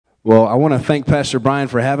Well, I want to thank Pastor Brian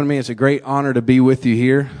for having me. It's a great honor to be with you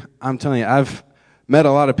here. I'm telling you, I've met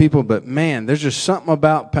a lot of people, but man, there's just something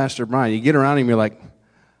about Pastor Brian. You get around him, you're like,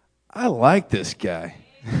 I like this guy.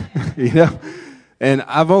 You know? And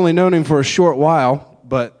I've only known him for a short while,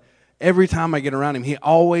 but every time I get around him, he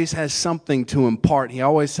always has something to impart. He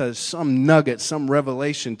always has some nugget, some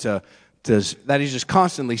revelation that he's just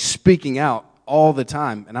constantly speaking out all the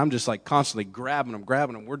time. And I'm just like constantly grabbing him.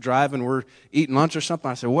 We're driving, we're eating lunch or something.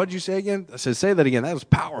 I said, what did you say again? I said, say that again. That was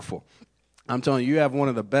powerful. I'm telling you, you have one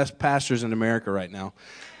of the best pastors in America right now.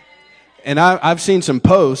 And I've seen some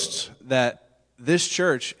posts that this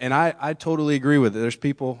church, and I totally agree with it. There's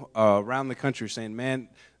people around the country saying, man,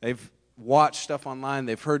 they've watched stuff online,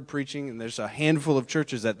 they've heard preaching, and there's a handful of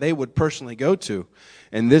churches that they would personally go to.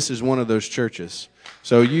 And this is one of those churches.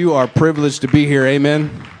 So you are privileged to be here. Amen.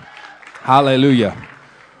 Hallelujah.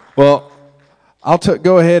 Well, I'll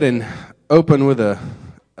go ahead and open with a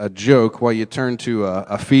joke while you turn to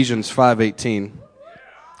Ephesians 5:18.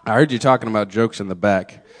 I heard you talking about jokes in the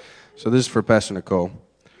back. So this is for Pastor Nicole.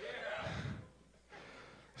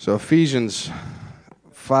 So Ephesians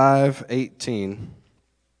 5:18.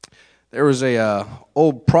 There was a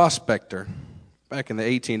old prospector back in the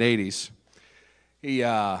 1880s. He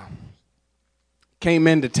came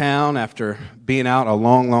into town after being out a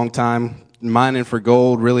long time, mining for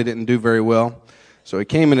gold, really didn't do very well. So he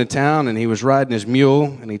came into town and he was riding his mule,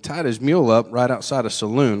 and he tied his mule up right outside a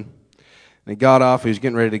saloon. And he got off, he was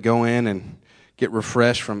getting ready to go in and get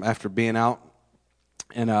refreshed from after being out.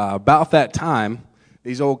 And about that time,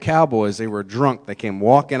 these old cowboys, they were drunk. They came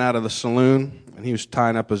walking out of the saloon, and he was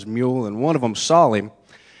tying up his mule, and one of them saw him,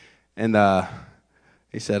 and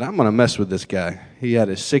he said, I'm going to mess with this guy. He had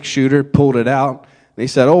his 6-shooter, pulled it out, and he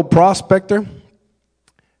said, old prospector,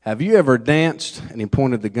 have you ever danced? And he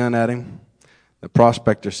pointed the gun at him. The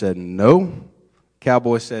prospector said, no.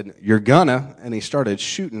 Cowboy said, you're gonna, and he started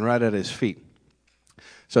shooting right at his feet.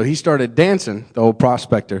 So he started dancing, the old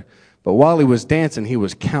prospector, but while he was dancing, he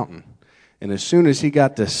was counting. And as soon as he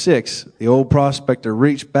got to 6, the old prospector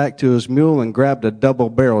reached back to his mule and grabbed a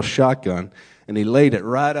double-barrel shotgun, and he laid it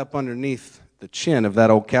right up underneath the chin of that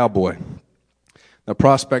old cowboy. The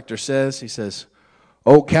prospector says, he says,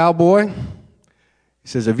 old cowboy, he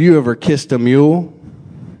says, have you ever kissed a mule?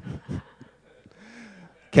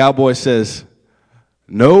 Cowboy says,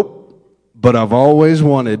 nope, but I've always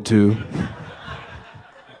wanted to.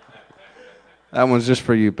 That one's just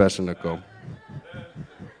for you, Pastor Nicole.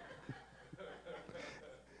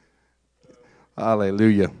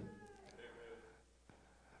 Hallelujah.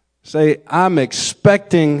 Say, I'm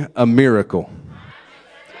expecting a miracle.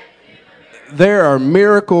 There are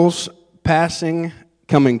miracles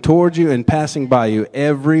coming towards you and passing by you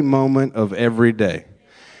every moment of every day.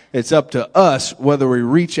 It's up to us whether we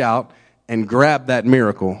reach out and grab that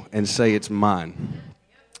miracle and say it's mine.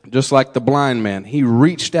 Just like the blind man, he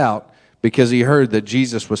reached out because he heard that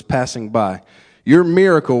Jesus was passing by. Your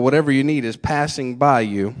miracle, whatever you need, is passing by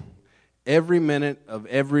you every minute of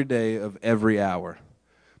every day of every hour.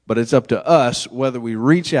 But it's up to us whether we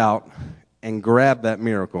reach out and grab that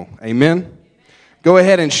miracle. Amen? Go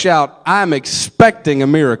ahead and shout, I'm expecting a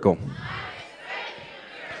miracle.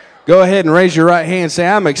 Go ahead and raise your right hand and say,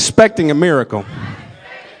 I'm expecting a miracle.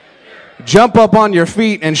 Jump up on your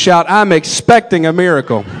feet and shout, I'm expecting a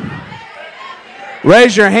miracle.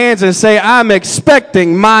 Raise your hands and say, I'm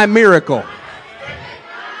expecting my miracle.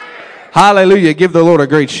 Hallelujah. Give the Lord a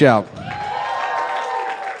great shout.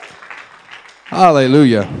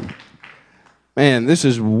 Hallelujah. Man, this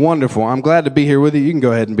is wonderful. I'm glad to be here with you. You can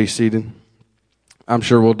go ahead and be seated. I'm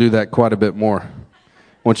sure we'll do that quite a bit more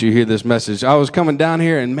once you hear this message. I was coming down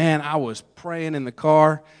here, and man, I was praying in the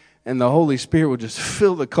car, and the Holy Spirit would just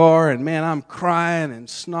fill the car, and man, I'm crying and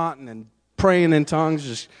snotting and praying in tongues,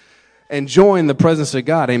 just enjoying the presence of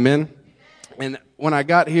God. Amen. And when I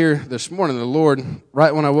got here this morning, the Lord,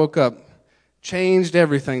 right when I woke up, changed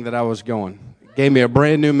everything that I was going. Gave me a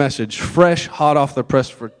brand new message, fresh, hot off the press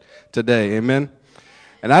for today. Amen.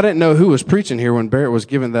 And I didn't know who was preaching here when Barrett was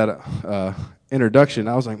giving that introduction.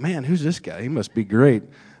 I was like, man, who's this guy? He must be great.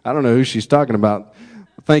 I don't know who she's talking about.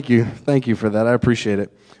 Thank you for that. I appreciate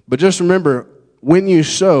it. But just remember, when you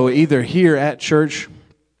sow, either here at church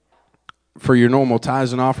for your normal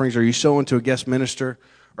tithes and offerings, or you sow into a guest minister,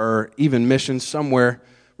 or even missions somewhere,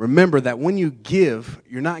 remember that when you give,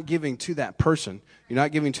 you're not giving to that person. You're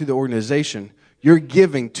not giving to the organization. You're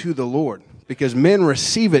giving to the Lord, because men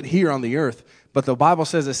receive it here on the earth. But the Bible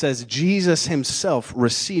says Jesus himself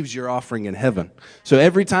receives your offering in heaven. So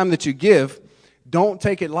every time that you give, don't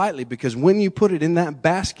take it lightly, because when you put it in that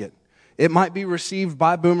basket, it might be received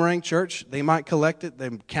by Boomerang Church. They might collect it, they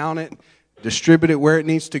count it, distribute it where it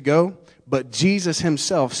needs to go, but Jesus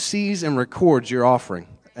himself sees and records your offering.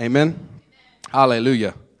 Amen?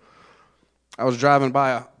 Hallelujah. I was driving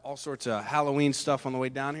by all sorts of Halloween stuff on the way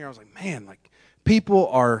down here. I was like, man, like people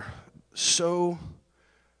are so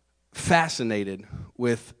fascinated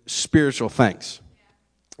with spiritual things.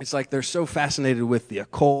 It's like they're so fascinated with the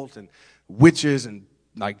occult and witches and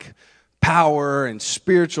like power and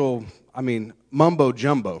spiritual, mumbo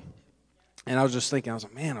jumbo. And I was just thinking, I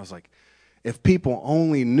was like, if people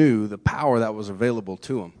only knew the power that was available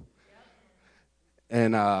to them.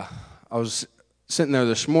 And I was sitting there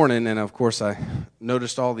this morning, and of course I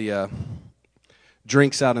noticed all the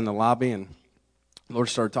drinks out in the lobby, and the Lord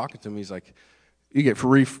started talking to me. He's like, you get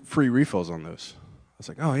free refills on those. I was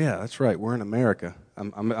like, oh yeah, that's right. We're in America.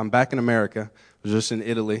 I'm back in America. I was just in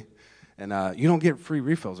Italy, and you don't get free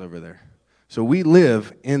refills over there. So we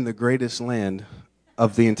live in the greatest land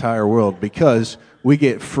of the entire world because we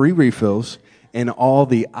get free refills and all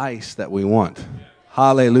the ice that we want.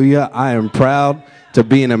 Hallelujah. I am proud to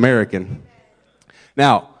be an American.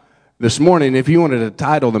 Now, this morning, if you wanted to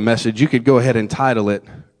title the message, you could go ahead and title it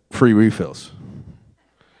Free Refills.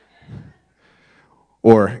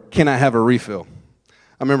 Or, Can I Have a Refill?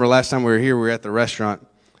 I remember last time we were here, we were at the restaurant.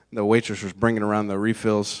 The waitress was bringing around the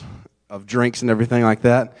refills of drinks and everything like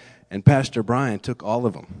that. And Pastor Brian took all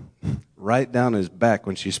of them right down his back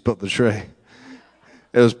when she spilt the tray.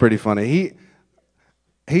 It was pretty funny.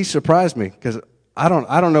 He surprised me because I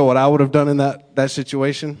don't know what I would have done in that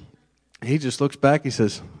situation. He just looks back. He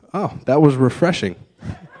says, "Oh, that was refreshing."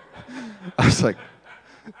 I was like,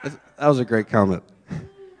 that was a great comment.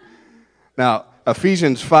 Now,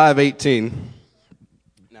 Ephesians 5:18.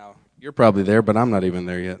 Now, you're probably there, but I'm not even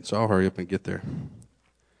there yet, so I'll hurry up and get there.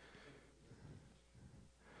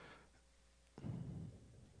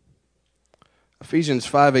 Ephesians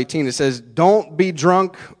 5:18, it says, "Don't be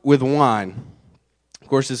drunk with wine." Of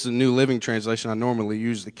course, this is a New Living Translation. I normally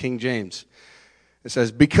use the King James. It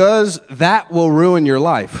says, "Because that will ruin your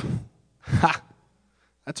life." Ha!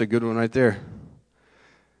 That's a good one right there.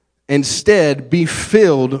 "Instead, be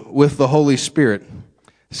filled with the Holy Spirit,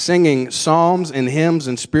 singing psalms and hymns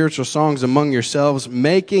and spiritual songs among yourselves,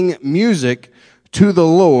 making music to the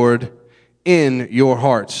Lord in your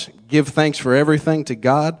hearts. Give thanks for everything to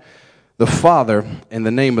God the Father in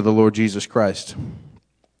the name of the Lord Jesus Christ."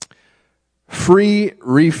 Free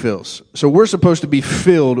refills. So we're supposed to be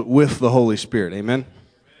filled with the Holy Spirit. Amen?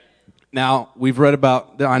 Now, we've read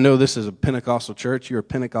about, I know this is a Pentecostal church. You're a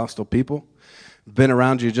Pentecostal people. Been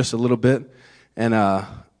around you just a little bit. And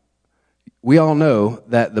we all know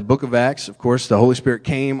that the book of Acts, of course, the Holy Spirit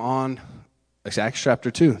came on Acts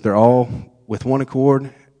chapter 2. They're all with one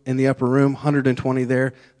accord in the upper room, 120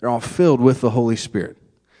 there. They're all filled with the Holy Spirit.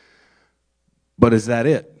 But is that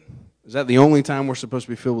it? Is that the only time we're supposed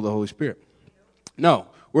to be filled with the Holy Spirit? No,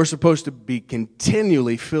 we're supposed to be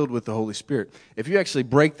continually filled with the Holy Spirit. If you actually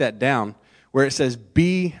break that down, where it says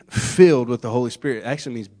be filled with the Holy Spirit, it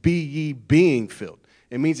actually means be ye being filled.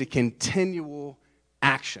 It means a continual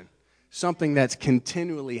action, something that's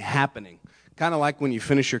continually happening. Kind of like when you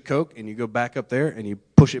finish your Coke and you go back up there and you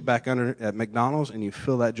push it back under at McDonald's and you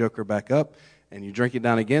fill that joker back up and you drink it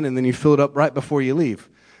down again and then you fill it up right before you leave.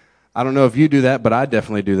 I don't know if you do that, but I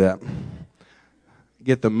definitely do that.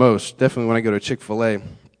 Get the most. Definitely when I go to Chick-fil-A.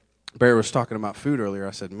 Barry was talking about food earlier.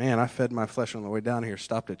 I said, man, I fed my flesh on the way down here,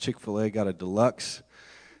 stopped at Chick-fil-A, got a deluxe.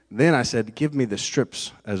 Then I said, give me the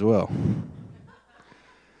strips as well.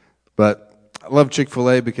 But I love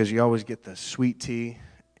Chick-fil-A because you always get the sweet tea.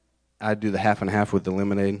 I do the half and half with the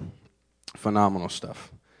lemonade. Phenomenal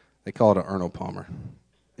stuff. They call it an Arnold Palmer.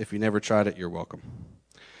 If you never tried it, you're welcome.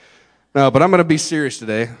 No, but I'm going to be serious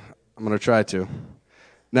today. I'm going to try to.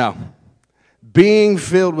 Now, being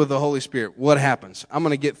filled with the Holy Spirit, what happens? I'm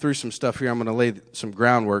going to get through some stuff here. I'm going to lay some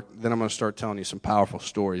groundwork. Then I'm going to start telling you some powerful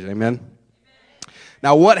stories. Amen?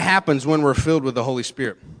 Now, what happens when we're filled with the Holy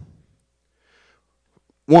Spirit?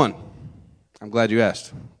 One, I'm glad you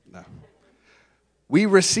asked. No. We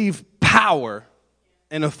receive power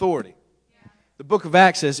and authority. The book of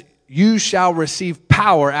Acts says, you shall receive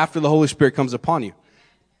power after the Holy Spirit comes upon you.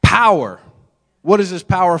 Power. What is this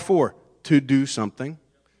power for? To do something.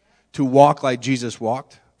 To walk like Jesus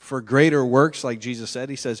walked. For greater works, like Jesus said.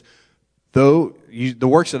 He says, the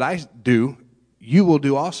works that I do, you will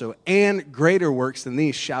do also. And greater works than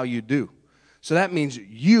these shall you do. So that means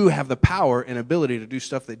you have the power and ability to do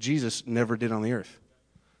stuff that Jesus never did on the earth.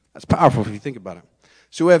 That's powerful if you think about it.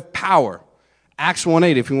 So we have power. Acts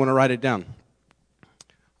 1:8, if you want to write it down.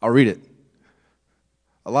 I'll read it.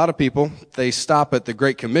 A lot of people, they stop at the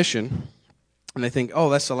Great Commission, and they think, oh,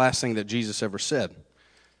 that's the last thing that Jesus ever said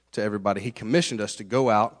to everybody. He commissioned us to go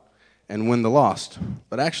out and win the lost.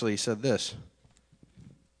 But actually, he said this.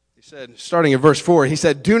 He said, starting in verse 4, he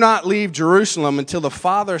said, "Do not leave Jerusalem until the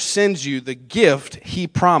Father sends you the gift he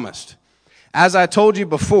promised. As I told you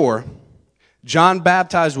before, John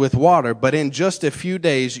baptized with water, but in just a few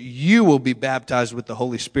days you will be baptized with the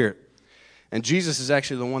Holy Spirit." And Jesus is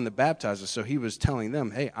actually the one that baptizes, so he was telling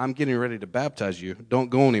them, hey, I'm getting ready to baptize you. Don't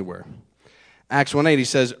go anywhere. Acts 1:8, he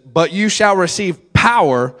says, "But you shall receive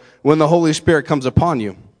power when the Holy Spirit comes upon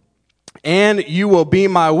you. And you will be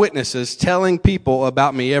my witnesses, telling people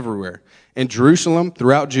about me everywhere, in Jerusalem,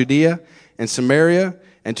 throughout Judea, and Samaria,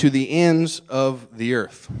 and to the ends of the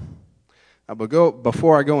earth." Now,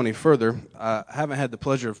 before I go any further, I haven't had the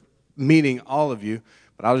pleasure of meeting all of you,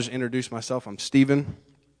 but I'll just introduce myself. I'm Stephen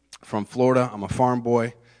from Florida. I'm a farm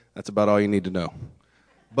boy. That's about all you need to know.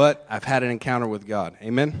 But I've had an encounter with God.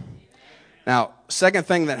 Amen? Now, second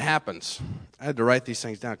thing that happens, I had to write these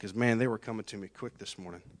things down because, man, they were coming to me quick this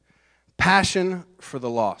morning. Passion for the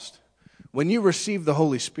lost. When you receive the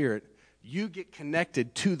Holy Spirit, you get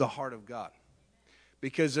connected to the heart of God.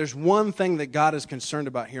 Because there's one thing that God is concerned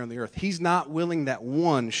about here on the earth. He's not willing that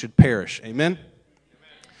one should perish. Amen?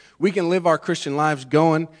 We can live our Christian lives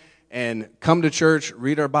going and come to church,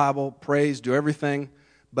 read our Bible, praise, do everything,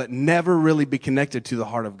 but never really be connected to the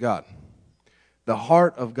heart of God. The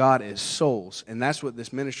heart of God is souls, and that's what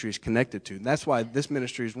this ministry is connected to. That's why this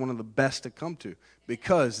ministry is one of the best to come to,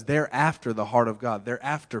 because they're after the heart of God. They're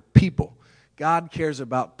after people. God cares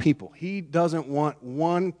about people. He doesn't want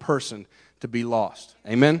one person to be lost.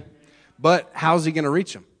 Amen? But how's he going to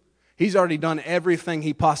reach them? He's already done everything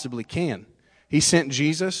he possibly can. He sent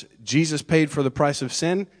Jesus. Jesus paid for the price of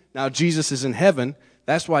sin. Now Jesus is in heaven.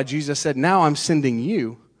 That's why Jesus said, now I'm sending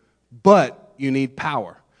you, but you need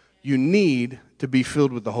power. You need to be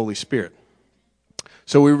filled with the Holy Spirit.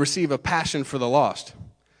 So we receive a passion for the lost.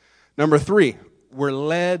 Number 3, we're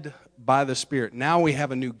led by the Spirit. Now we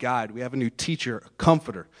have a new guide. We have a new teacher, a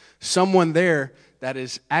comforter, someone there that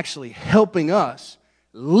is actually helping us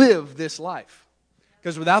live this life.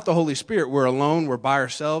 Because without the Holy Spirit, we're alone, we're by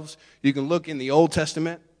ourselves. You can look in the Old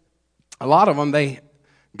Testament. A lot of them, they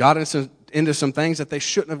got into some things that they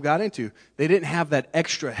shouldn't have got into. They didn't have that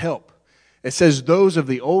extra help. It says those of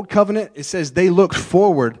the old covenant, it says they looked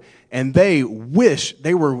forward and they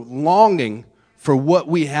were longing for what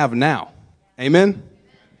we have now. Amen?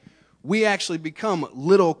 We actually become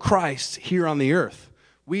little Christs here on the earth.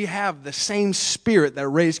 We have the same Spirit that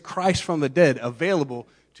raised Christ from the dead available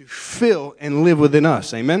to fill and live within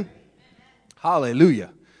us. Amen?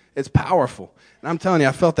 Hallelujah. It's powerful. And I'm telling you,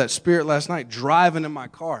 I felt that Spirit last night driving in my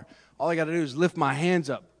car. All I got to do is lift my hands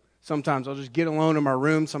up. Sometimes I'll just get alone in my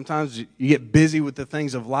room. Sometimes you get busy with the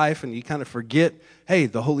things of life and you kind of forget, hey,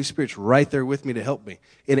 the Holy Spirit's right there with me to help me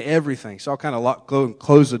in everything. So I'll kind of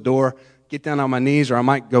close the door, get down on my knees, or I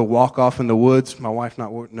might go walk off in the woods. My wife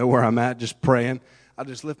not know where I'm at, just praying. I'll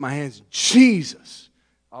just lift my hands, Jesus.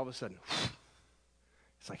 All of a sudden,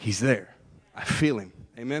 it's like he's there. I feel him.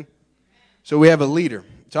 Amen? So we have a leader.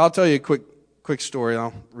 So I'll tell you a quick story.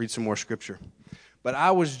 I'll read some more scripture. But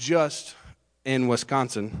I was just in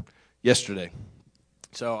Wisconsin yesterday.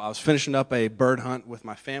 So I was finishing up a bird hunt with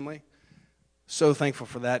my family. So thankful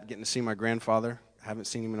for that, getting to see my grandfather. I haven't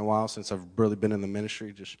seen him in a while since I've really been in the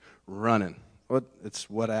ministry, just running. It's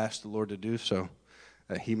what I asked the Lord to do, so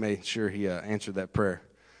he made sure he answered that prayer.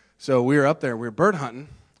 So we were up there, we were bird hunting,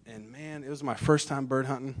 and man, it was my first time bird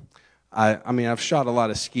hunting. I mean, I've shot a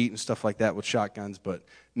lot of skeet and stuff like that with shotguns, but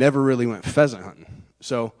never really went pheasant hunting.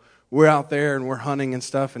 So we're out there and we're hunting and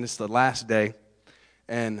stuff, and it's the last day.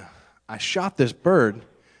 And I shot this bird.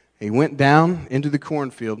 He went down into the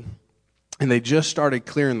cornfield, and they just started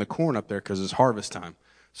clearing the corn up there because it's harvest time.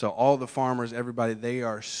 So all the farmers, everybody, they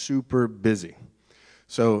are super busy.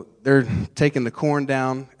 So they're taking the corn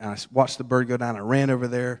down, and I watched the bird go down. I ran over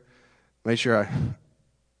there, made sure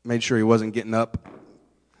he wasn't getting up.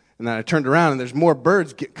 And then I turned around, and there's more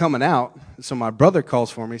birds coming out. And so my brother calls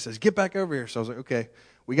for me. He says, get back over here. So I was like, okay.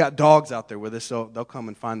 We got dogs out there with us, so they'll come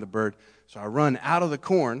and find the bird. So I run out of the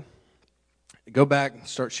corn, go back, and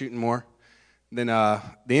start shooting more. Then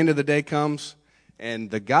the end of the day comes,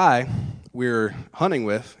 and the guy we were hunting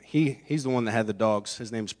with, he's the one that had the dogs.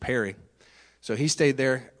 His name's Perry. So he stayed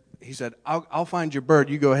there. He said, I'll find your bird.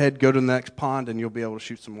 You go ahead, go to the next pond, and you'll be able to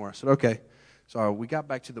shoot some more. I said, okay. So we got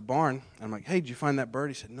back to the barn, and I'm like, hey, did you find that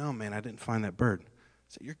bird? He said, no, man, I didn't find that bird. I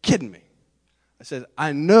said, you're kidding me. I said,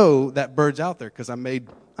 I know that bird's out there because I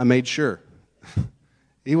made sure.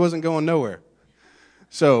 He wasn't going nowhere.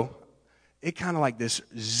 So it kind of like this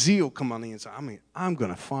zeal come on the inside. I mean, I'm going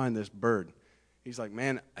to find this bird. He's like,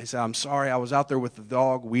 man, I said, I'm sorry, I was out there with the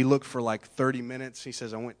dog. We looked for like 30 minutes. He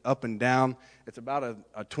says, I went up and down. It's about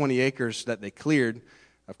a 20 acres that they cleared.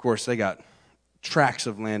 Of course, they got tracts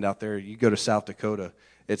of land out there. You go to South Dakota,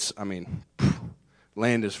 it's,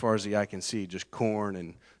 land as far as the eye can see, just corn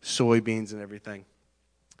and soybeans and everything.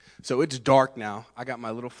 So it's dark now. I got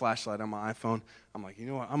my little flashlight on my iPhone. I'm like, you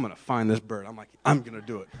know what? I'm going to find this bird. I'm going to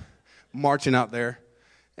do it. Marching out there.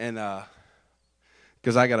 And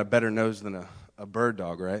because I got a better nose than a bird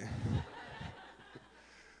dog, right?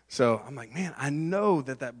 So I'm like, man, I know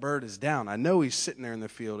that bird is down. I know he's sitting there in the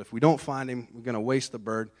field. If we don't find him, we're going to waste the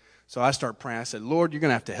bird. So I start praying. I said, Lord, you're going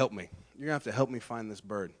to have to help me. You're going to have to help me find this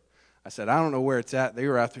bird. I said, I don't know where it's at. They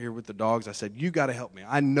were out here with the dogs. I said, you got to help me.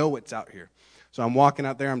 I know it's out here. So I'm walking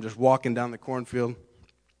out there. I'm just walking down the cornfield.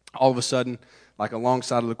 All of a sudden, like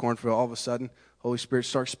alongside of the cornfield, all of a sudden, Holy Spirit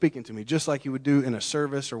starts speaking to me, just like you would do in a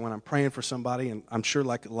service or when I'm praying for somebody. And I'm sure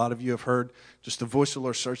like a lot of you have heard, just the voice of the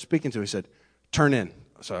Lord starts speaking to me. He said, turn in.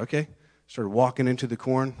 So, okay. Started walking into the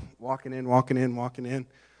corn, walking in. All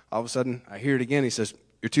of a sudden, I hear it again. He says,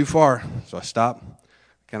 you're too far. So I stopped,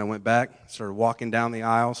 kind of went back, started walking down the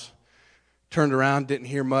aisles, turned around, didn't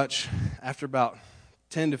hear much. After about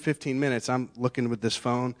 10 to 15 minutes, I'm looking with this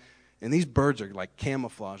phone, and these birds are like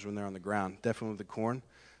camouflage when they're on the ground, definitely with the corn.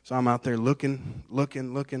 So I'm out there looking.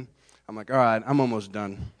 I'm like, all right, I'm almost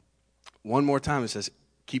done. One more time, it says,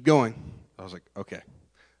 keep going. I was like, okay.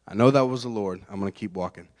 I know that was the Lord. I'm going to keep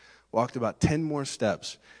walking. Walked about 10 more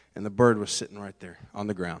steps, and the bird was sitting right there on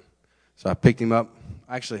the ground. So I picked him up.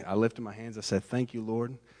 Actually, I lifted my hands. I said, thank you,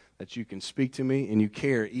 Lord, that you can speak to me, and you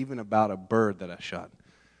care even about a bird that I shot.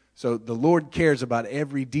 So the Lord cares about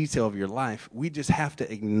every detail of your life. We just have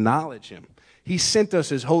to acknowledge him. He sent us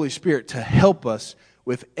his Holy Spirit to help us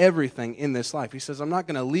with everything in this life. He says, I'm not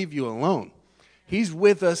going to leave you alone. He's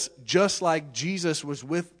with us just like Jesus was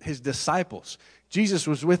with his disciples. Jesus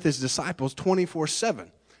was with his disciples 24/7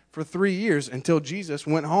 for 3 years until Jesus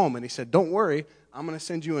went home. And he said, don't worry, I'm going to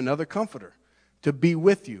send you another comforter to be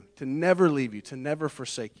with you, to never leave you, to never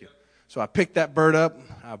forsake you. So I picked that bird up.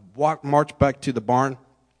 I marched back to the barn,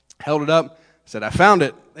 held it up, said, I found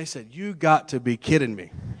it. They said, you got to be kidding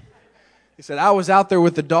me. He said, I was out there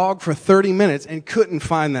with the dog for 30 minutes and couldn't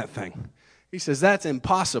find that thing. He says, that's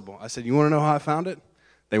impossible. I said, you want to know how I found it?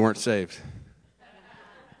 They weren't saved. I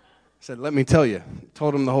said, let me tell you.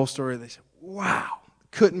 Told them the whole story. They said, wow,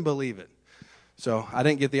 couldn't believe it. So I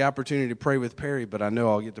didn't get the opportunity to pray with Perry, but I know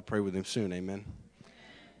I'll get to pray with him soon. Amen.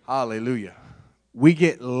 Hallelujah. We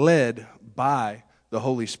get led by the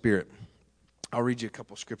Holy Spirit. I'll read you a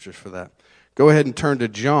couple scriptures for that. Go ahead and turn to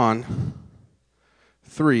John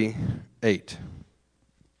 3:8.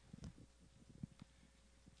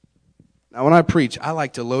 Now, when I preach, I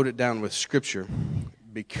like to load it down with scripture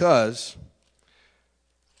because,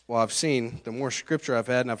 well, I've seen the more scripture I've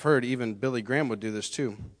had, and I've heard even Billy Graham would do this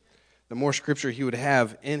too, the more scripture he would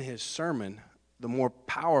have in his sermon, the more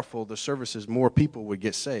powerful the services, more people would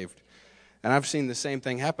get saved. And I've seen the same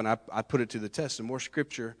thing happen. I put it to the test. The more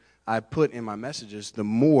scripture I put in my messages, the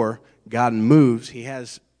more God moves. He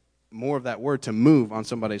has more of that word to move on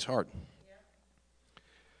somebody's heart.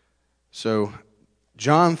 So,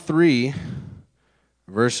 John 3,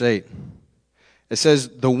 verse 8. It says,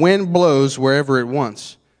 the wind blows wherever it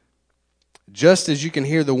wants. Just as you can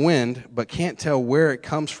hear the wind, but can't tell where it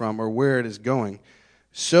comes from or where it is going,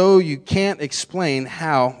 so you can't explain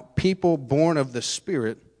how people born of the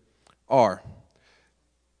Spirit are.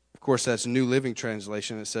 Of course, that's New Living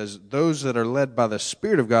Translation. It says, those that are led by the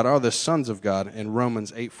Spirit of God are the sons of God in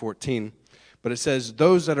Romans 8:14. But it says,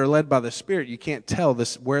 those that are led by the Spirit, you can't tell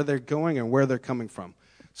this where they're going and where they're coming from.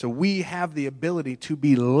 So we have the ability to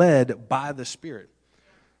be led by the Spirit.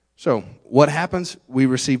 So what happens? We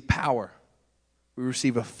receive power. We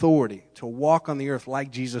receive authority to walk on the earth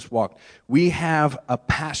like Jesus walked. We have a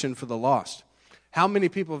passion for the lost. How many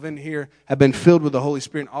people in here have been filled with the Holy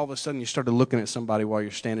Spirit, and all of a sudden you started looking at somebody while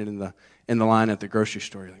you're standing in the line at the grocery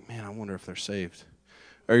store? You're like, man, I wonder if they're saved.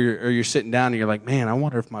 Or you're sitting down and you're like, man, I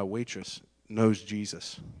wonder if my waitress knows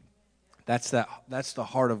Jesus. That's the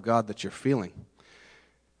heart of God that you're feeling.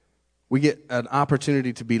 We get an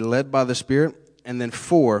opportunity to be led by the Spirit, and then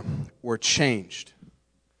 4, we're changed.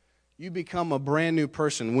 You become a brand new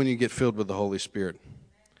person when you get filled with the Holy Spirit.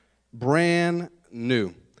 Brand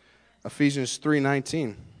new. Ephesians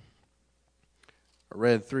 3:19. I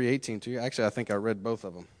read 3:18 to you. Actually, I think I read both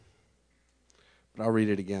of them. But I'll read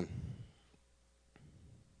it again.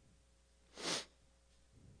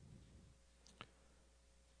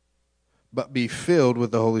 But be filled with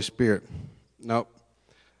the Holy Spirit. Nope.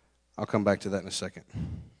 I'll come back to that in a second.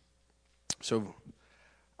 So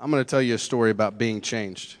I'm going to tell you a story about being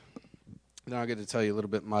changed. Then I'll get to tell you a little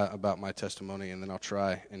bit about my testimony, and then I'll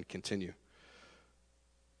try and continue.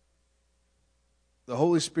 The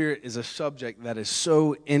Holy Spirit is a subject that is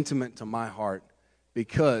so intimate to my heart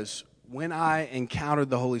because when I encountered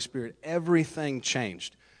the Holy Spirit, everything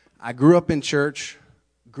changed. I grew up in church,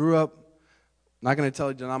 I'm not going to tell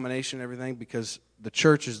you denomination and everything because the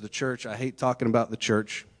church is the church. I hate talking about the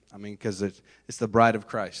church, because it's the bride of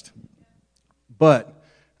Christ. But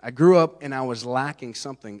I grew up and I was lacking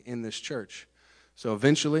something in this church. So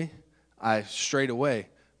eventually, I strayed away.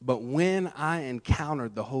 But when I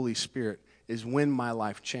encountered the Holy Spirit is when my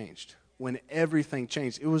life changed. When everything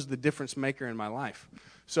changed. It was the difference maker in my life.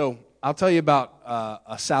 So I'll tell you about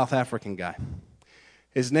a South African guy.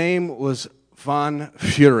 His name was Van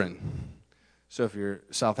Vuuren. So if you're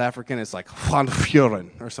South African, it's like Van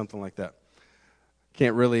Vuuren or something like that.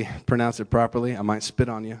 Can't really pronounce it properly. I might spit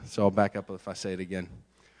on you, so I'll back up if I say it again.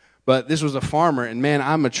 But this was a farmer, and man,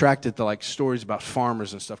 I'm attracted to like stories about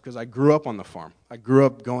farmers and stuff because I grew up on the farm. I grew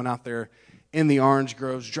up going out there in the orange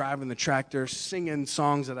groves, driving the tractor, singing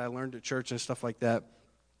songs that I learned at church and stuff like that.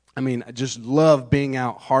 I just love being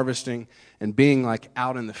out harvesting and being like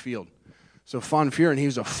out in the field. So Van Vuuren, he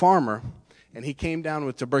was a farmer, and he came down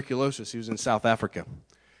with tuberculosis. He was in South Africa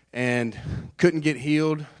and couldn't get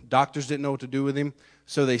healed. Doctors didn't know what to do with him,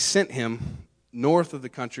 so they sent him north of the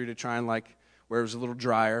country to try and where it was a little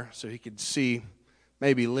drier so he could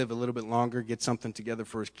maybe live a little bit longer, get something together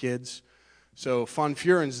for his kids. So Van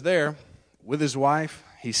Vuuren's there with his wife.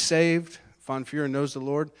 He's saved. Van Vuuren knows the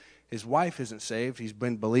Lord. His wife isn't saved. He's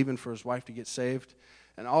been believing for his wife to get saved.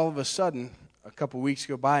 And all of a sudden, a couple weeks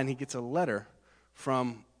go by, and he gets a letter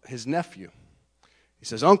from his nephew. He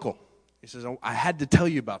says, "Uncle," he says, "I had to tell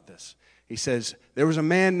you about this." He says, "There was a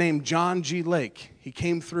man named John G. Lake. He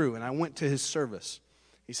came through, and I went to his service."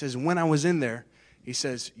 He says, "When I was in there," he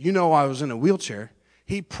says, "I was in a wheelchair.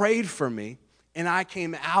 He prayed for me, and I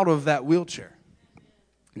came out of that wheelchair.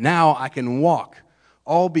 Now I can walk,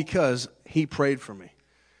 all because he prayed for me."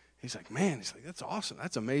 He's like, "Man," "that's awesome.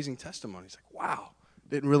 That's amazing testimony." He's like, "Wow,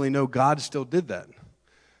 didn't really know God still did that."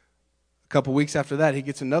 A couple weeks after that, he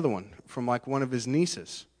gets another one from one of his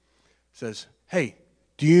nieces. Says, "Hey,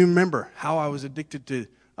 do you remember how I was addicted to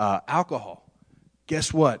alcohol?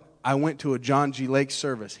 Guess what? I went to a John G. Lake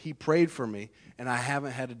service. He prayed for me, and I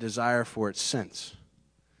haven't had a desire for it since."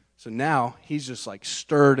 So now he's just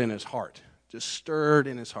stirred in his heart. Just stirred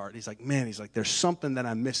in his heart. He's like, "Man," "there's something that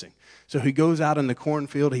I'm missing." So he goes out in the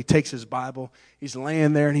cornfield. He takes his Bible. He's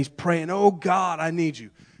laying there, and he's praying, "Oh, God, I need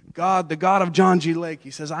you. God, the God of John G. Lake,"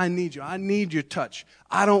 he says, "I need you. I need your touch.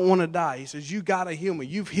 I don't want to die." He says, "You got to heal me.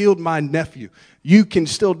 You've healed my nephew. You can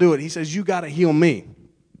still do it." He says, "You got to heal me."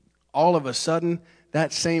 All of a sudden,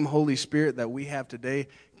 that same Holy Spirit that we have today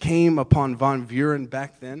came upon Van Vuuren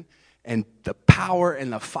back then, and the power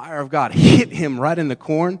and the fire of God hit him right in the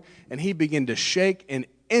corn, and he began to shake, and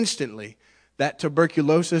instantly that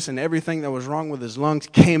tuberculosis and everything that was wrong with his lungs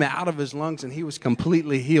came out of his lungs, and he was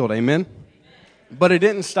completely healed. Amen? But it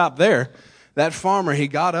didn't stop there. That farmer, he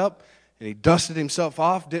got up, and he dusted himself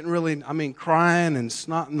off, didn't really, crying and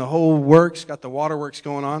snotting the whole works, got the waterworks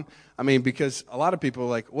going on. Because a lot of people are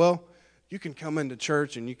like, well, you can come into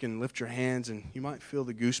church and you can lift your hands and you might feel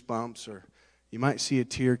the goosebumps or you might see a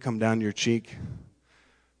tear come down your cheek.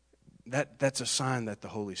 That's a sign that the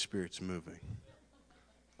Holy Spirit's moving.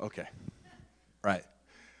 Okay, right.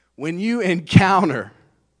 When you encounter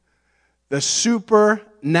the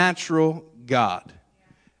supernatural God,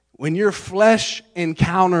 when your flesh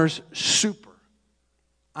encounters super,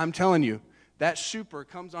 I'm telling you, that super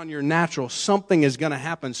comes on your natural, something is going to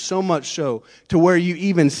happen so much so to where you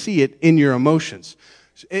even see it in your emotions.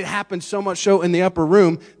 It happened so much so in the upper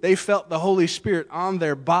room, they felt the Holy Spirit on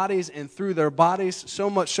their bodies and through their bodies, so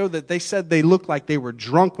much so that they said they looked like they were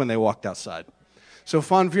drunk when they walked outside. So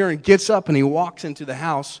Van Vuuren gets up and he walks into the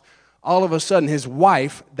house. All of a sudden, his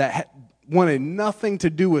wife that wanted nothing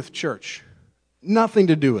to do with church, nothing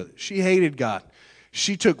to do with it. She hated God.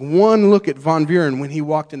 She took one look at Van Vuuren when he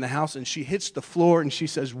walked in the house, and she hits the floor, and she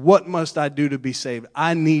says, "What must I do to be saved?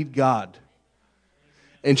 I need God."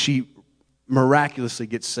 And she miraculously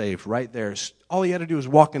gets saved right there. All he had to do was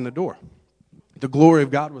walk in the door. The glory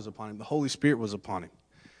of God was upon him. The Holy Spirit was upon him.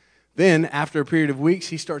 Then, after a period of weeks,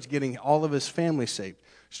 he starts getting all of his family saved,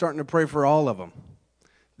 starting to pray for all of them.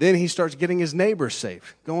 Then he starts getting his neighbors saved,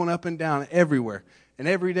 going up and down everywhere. And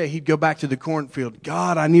every day he'd go back to the cornfield.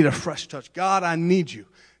 "God, I need a fresh touch. God, I need you.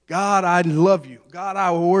 God, I love you. God,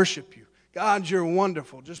 I worship you. God, you're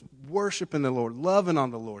wonderful." Just worshiping the Lord, loving on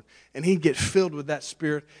the Lord. And he'd get filled with that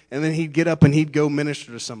spirit, and then he'd get up and he'd go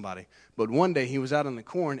minister to somebody. But one day he was out in the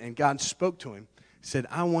corn, and God spoke to him said,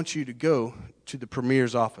 I want you to go to the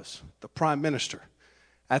premier's office, the prime minister.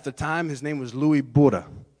 At the time, his name was Louis Bourda.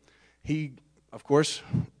 He, of course,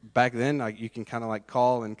 back then, you can kind of like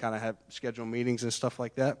call and kind of have schedule meetings and stuff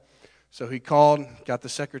like that. So he called, got the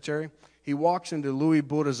secretary. He walks into Louis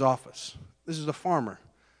Bourda's office. This is a farmer,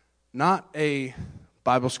 not a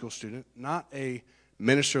Bible school student, not a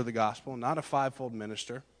minister of the gospel, not a fivefold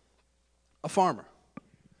minister, a farmer.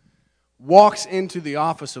 Walks into the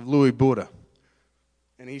office of Louis Bourda,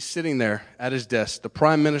 and he's sitting there at his desk, the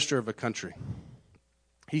prime minister of a country.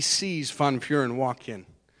 He sees Van Vuren walk in.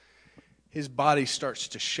 His body starts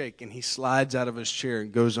to shake, and he slides out of his chair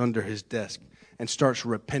and goes under his desk and starts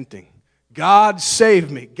repenting. God, save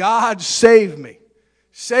me. God, save me.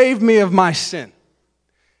 Save me of my sin.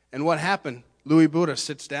 And what happened? Louis Bourda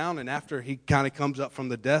sits down, and after he kind of comes up from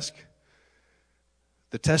the desk,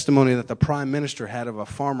 the testimony that the prime minister had of a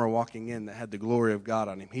farmer walking in that had the glory of God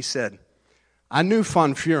on him. He said, I knew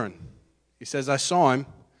Van Vuren. He says, I saw him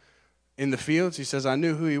in the fields. He says, I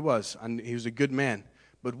knew who he was. He was a good man.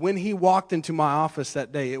 But when he walked into my office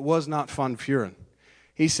that day, it was not Van Vuren.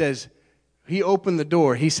 He says, he opened the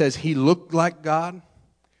door. He says, he looked like God,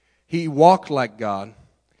 he walked like God,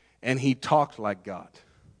 and he talked like God.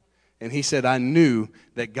 And he said, I knew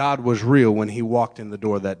that God was real when he walked in the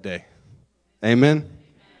door that day. Amen?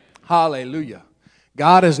 Hallelujah.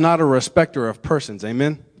 God is not a respecter of persons.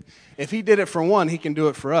 Amen? If he did it for one, he can do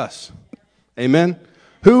it for us. Amen?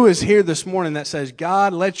 Who is here this morning that says,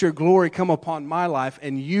 God, let your glory come upon my life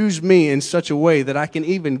and use me in such a way that I can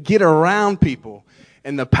even get around people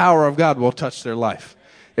and the power of God will touch their life?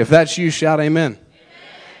 If that's you, shout amen.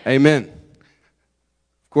 Amen.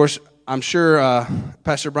 Of course, I'm sure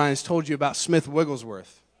Pastor Brian's told you about Smith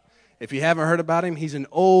Wigglesworth. If you haven't heard about him, he's an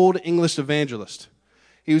old English evangelist.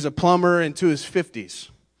 He was a plumber into his 50s.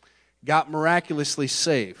 Got miraculously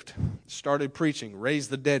saved. Started preaching. Raised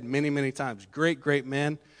the dead many, many times. Great, great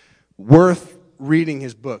man. Worth reading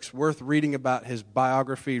his books. Worth reading about his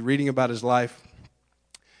biography. Reading about his life.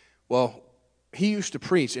 Well, he used to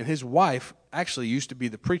preach, and his wife actually used to be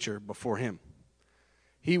the preacher before him.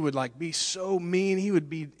 He would be so mean.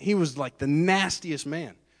 He was like the nastiest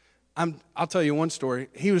man. I'll tell you one story.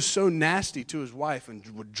 He was so nasty to his wife and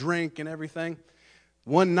would drink and everything.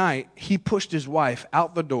 One night, he pushed his wife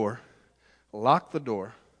out the door, locked the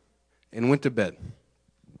door, and went to bed.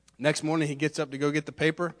 Next morning, he gets up to go get the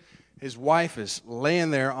paper. His wife is laying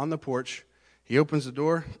there on the porch. He opens the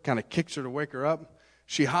door, kind of kicks her to wake her up.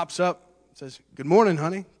 She hops up, says, good morning,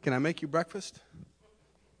 honey. Can I make you breakfast?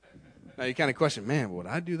 Now, you kind of question, man, would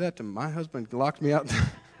I do that to my husband? He locked me out.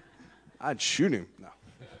 I'd shoot him. No.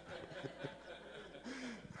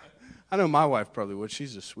 I know my wife probably would.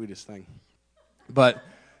 She's the sweetest thing. But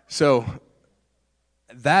so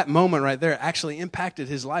that moment right there actually impacted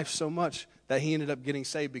his life so much that he ended up getting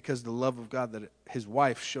saved because of the love of God that his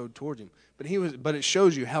wife showed towards him. But it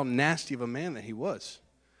shows you how nasty of a man that he was.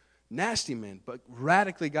 Nasty man, but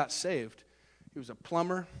radically got saved. He was a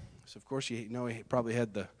plumber. So of course, he probably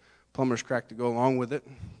had the plumber's crack to go along with it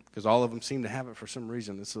because all of them seem to have it for some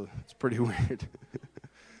reason. It's pretty weird.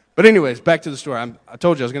 But anyways, back to the story. I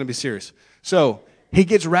told you I was going to be serious. So he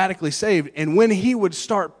gets radically saved, and when he would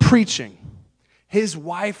start preaching, his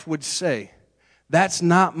wife would say, that's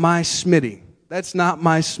not my Smitty. That's not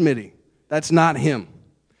my Smitty. That's not him.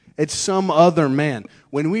 It's some other man.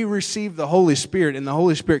 When we receive the Holy Spirit and the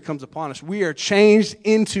Holy Spirit comes upon us, we are changed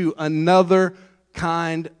into another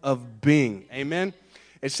kind of being. Amen?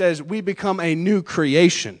 It says we become a new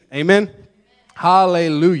creation. Amen?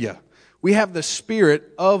 Hallelujah. We have the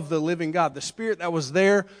Spirit of the living God. The Spirit that was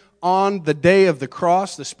there on the day of the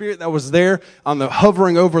cross, the Spirit that was there on the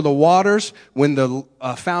hovering over the waters when the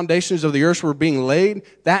foundations of the earth were being laid,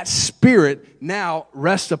 that Spirit now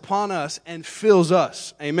rests upon us and fills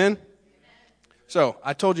us. Amen? So,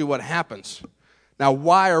 I told you what happens. Now,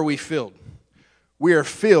 why are we filled? We are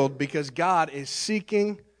filled because God is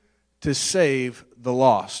seeking to save the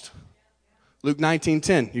lost. Luke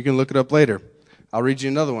 19:10, you can look it up later. I'll read you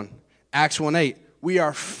another one. Acts 1:8, we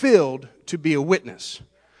are filled to be a witness.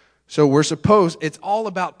 So it's all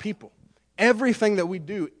about people. Everything that we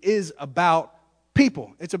do is about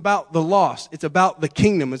people. It's about the lost. It's about the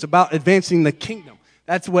kingdom. It's about advancing the kingdom.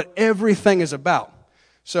 That's what everything is about.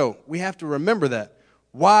 So we have to remember that.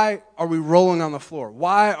 Why are we rolling on the floor?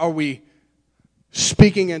 Why are we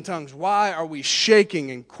speaking in tongues? Why are we shaking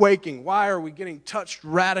and quaking? Why are we getting touched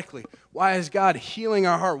radically? Why is God healing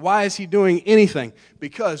our heart? Why is He doing anything?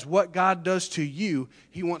 Because what God does to you,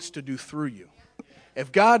 He wants to do through you.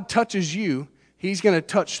 If God touches you, He's going to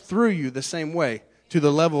touch through you the same way to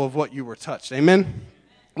the level of what you were touched. Amen?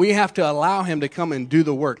 We have to allow him to come and do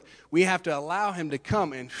the work. We have to allow him to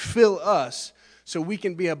come and fill us so we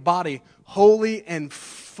can be a body wholly and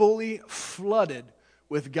fully flooded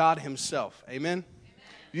with God himself. Amen?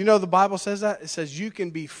 You know the Bible says that? It says you can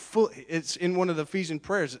be full. It's in one of the Ephesian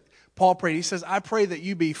prayers. Paul prayed. He says, I pray that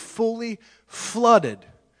you be fully flooded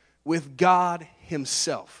with God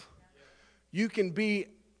himself. You can be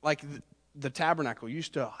like the tabernacle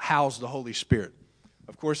used to house the Holy Spirit.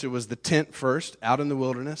 Of course, it was the tent first, out in the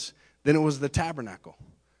wilderness. Then it was the tabernacle.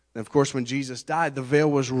 And of course, when Jesus died, the veil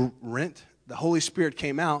was rent. The Holy Spirit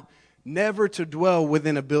came out, never to dwell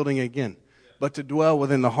within a building again, but to dwell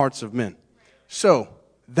within the hearts of men. So,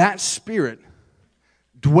 that Spirit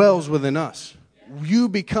dwells within us. You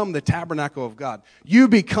become the tabernacle of God. You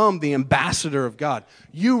become the ambassador of God.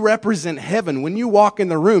 You represent heaven. When you walk in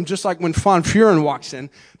the room, just like when Von Furen walks in,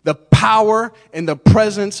 the power and the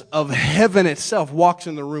presence of heaven itself walks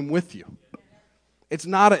in the room with you. It's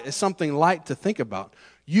not something light to think about.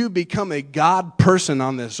 You become a God person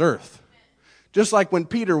on this earth. Just like when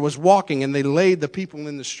Peter was walking and they laid the people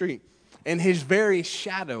in the street, and his very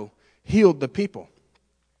shadow healed the people.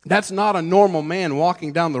 That's not a normal man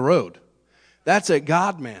walking down the road. That's a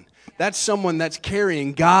God man. That's someone that's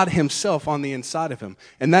carrying God himself on the inside of him.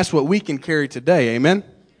 And that's what we can carry today. Amen?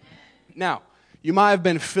 Now, you might have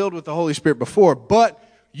been filled with the Holy Spirit before, but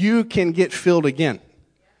you can get filled again.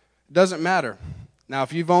 It doesn't matter. Now,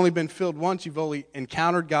 if you've only been filled once, you've only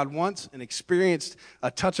encountered God once and experienced a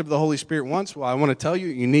touch of the Holy Spirit once, well, I want to tell you,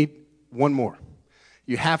 you need one more.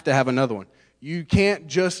 You have to have another one. You can't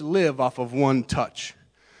just live off of one touch.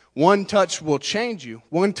 One touch will change you.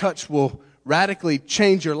 One touch will radically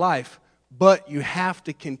change your life, but you have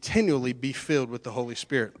to continually be filled with the Holy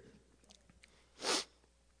Spirit.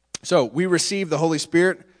 So we receive the Holy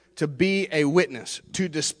Spirit to be a witness, to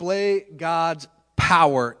display God's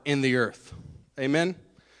power in the earth. Amen?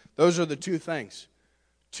 Those are the two things.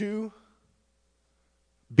 To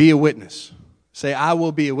be a witness. Say, I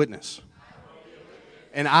will be a witness.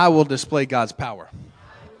 And I will display God's power.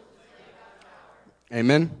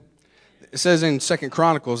 Amen? It says in 2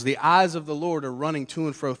 Chronicles, the eyes of the Lord are running to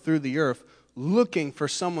and fro through the earth, looking for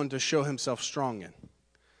someone to show himself strong in.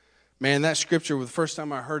 Man, that scripture, the first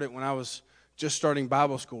time I heard it when I was just starting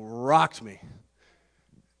Bible school, rocked me.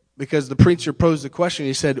 Because the preacher posed the question,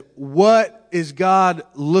 he said, what is God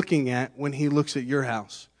looking at when he looks at your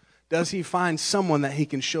house? Does he find someone that he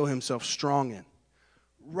can show himself strong in?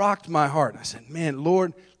 Rocked my heart. I said, man,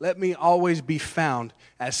 Lord, let me always be found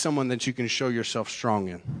as someone that you can show yourself strong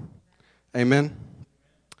in. Amen.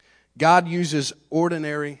 God uses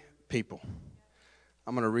ordinary people.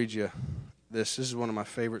 I'm going to read you this. This is one of my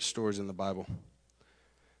favorite stories in the Bible.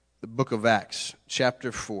 The book of Acts,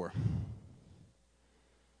 chapter 4.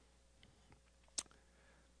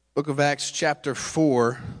 Book of Acts, chapter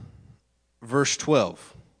 4, verse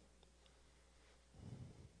 12.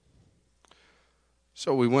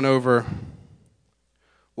 So we went over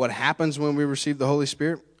what happens when we receive the Holy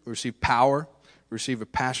Spirit. We receive power. We receive a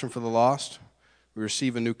passion for the lost. We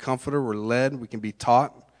receive a new comforter. We're led. We can be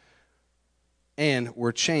taught. And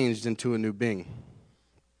we're changed into a new being.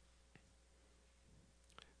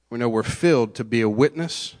 We know we're filled to be a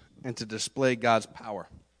witness and to display God's power.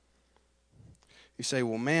 You say,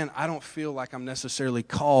 well, man, I don't feel like I'm necessarily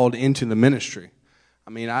called into the ministry. I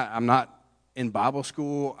mean, I'm not in Bible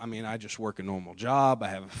school. I mean, I just work a normal job. I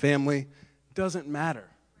have a family. Doesn't matter.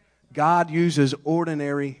 God uses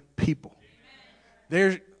ordinary people.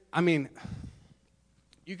 You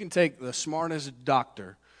can take the smartest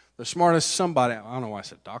doctor, the smartest somebody. I don't know why I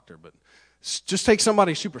said doctor, but just take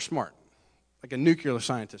somebody super smart, like a nuclear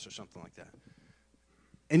scientist or something like that.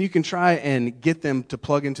 And you can try and get them to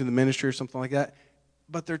plug into the ministry or something like that,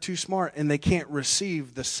 but they're too smart and they can't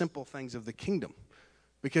receive the simple things of the kingdom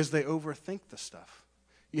because they overthink the stuff.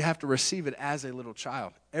 You have to receive it as a little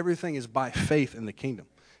child. Everything is by faith in the kingdom.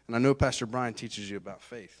 And I know Pastor Brian teaches you about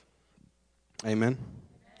faith. Amen.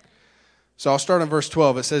 So I'll start on verse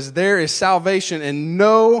 12. It says, there is salvation in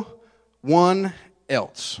no one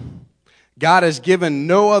else. God has given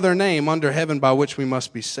no other name under heaven by which we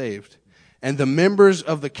must be saved. And the members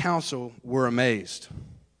of the council were amazed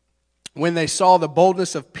when they saw the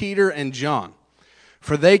boldness of Peter and John,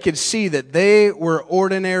 for they could see that they were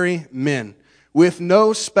ordinary men with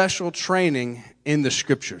no special training in the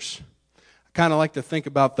Scriptures. I kind of like to think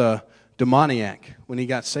about the demoniac when he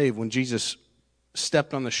got saved, when Jesus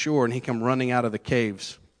stepped on the shore and he come running out of the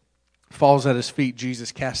caves, falls at his feet.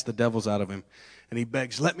 Jesus casts the devils out of him, and he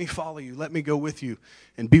begs, let me follow you, let me go with you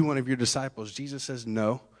and be one of your disciples. Jesus says,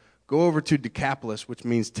 no. Go over to Decapolis, which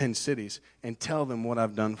means 10 cities, and tell them what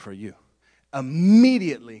I've done for you.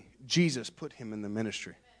 Immediately, Jesus put him in the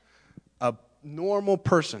ministry. A normal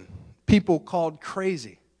person, people called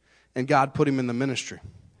crazy, and God put him in the ministry.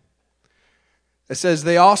 It says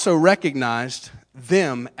they also recognized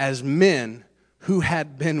them as men who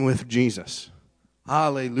had been with Jesus.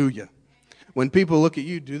 Hallelujah. When people look at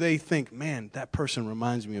you, do they think, man, that person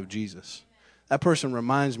reminds me of Jesus? That person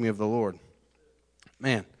reminds me of the Lord.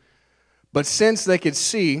 Man. But since they could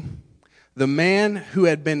see the man who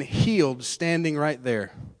had been healed standing right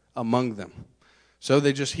there among them, so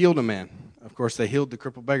they just healed a man. Of course, they healed the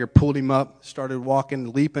crippled beggar, pulled him up, started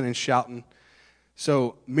walking, leaping, and shouting.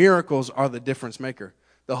 So miracles are the difference maker.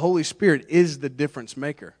 The Holy Spirit is the difference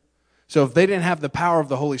maker. So if they didn't have the power of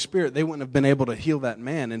the Holy Spirit, they wouldn't have been able to heal that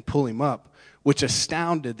man and pull him up, which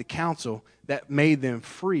astounded the council that made them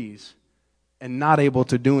freeze and not able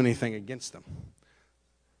to do anything against them.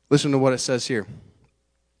 Listen to what it says here.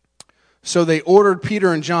 So they ordered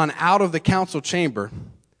Peter and John out of the council chamber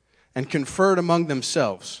and conferred among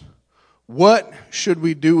themselves. What should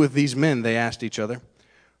we do with these men? They asked each other.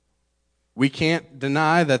 We can't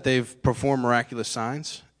deny that they've performed miraculous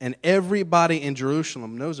signs, and everybody in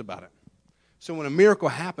Jerusalem knows about it. So when a miracle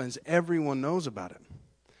happens, everyone knows about it.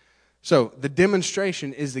 So the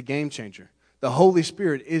demonstration is the game changer. The Holy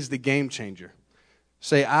Spirit is the game changer.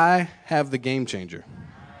 Say, I have the game changer.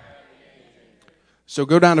 So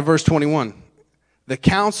go down to verse 21. The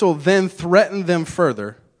council then threatened them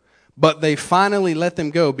further, but they finally let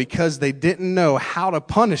them go because they didn't know how to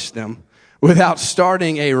punish them without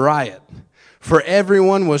starting a riot. For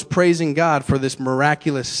everyone was praising God for this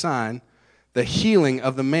miraculous sign, the healing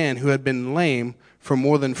of the man who had been lame for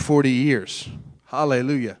more than 40 years.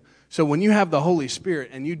 Hallelujah. So when you have the Holy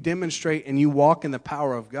Spirit and you demonstrate and you walk in the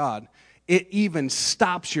power of God, it even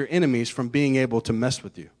stops your enemies from being able to mess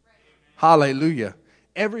with you. Hallelujah.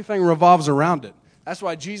 Everything revolves around it. That's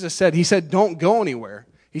why Jesus said, he said, don't go anywhere.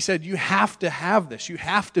 He said, you have to have this. You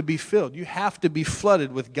have to be filled. You have to be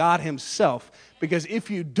flooded with God himself. Because if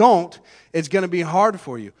you don't, it's going to be hard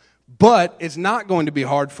for you. But it's not going to be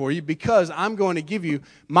hard for you because I'm going to give you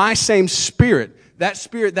my same spirit. That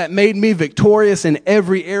spirit that made me victorious in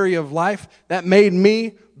every area of life. That made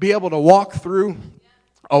me be able to walk through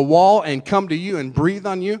a wall and come to you and breathe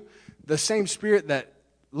on you. The same spirit that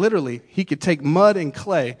literally he could take mud and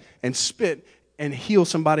clay and spit and heal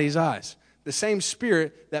somebody's eyes. The same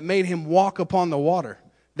spirit that made him walk upon the water.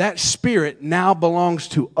 That spirit now belongs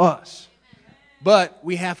to us. But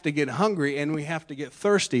we have to get hungry and we have to get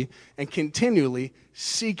thirsty and continually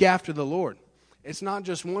seek after the Lord. It's not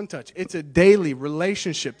just one touch. It's a daily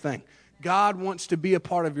relationship thing. God wants to be a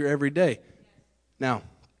part of your everyday. Now,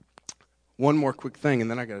 one more quick thing, and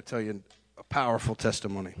then I got to tell you a powerful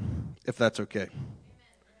testimony, if that's okay.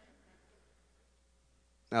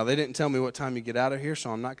 Now, they didn't tell me what time you get out of here, so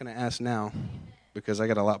I'm not going to ask now because I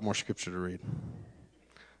got a lot more scripture to read.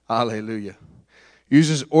 Hallelujah.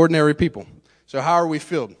 Uses ordinary people. So how are we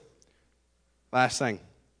filled? Last thing.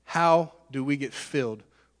 How do we get filled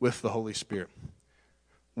with the Holy Spirit?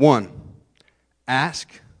 1, ask.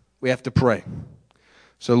 We have to pray.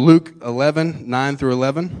 So Luke 11, 9 through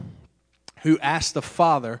 11. Who asks the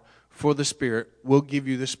Father for the Spirit will give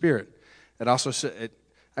you the Spirit. It also says,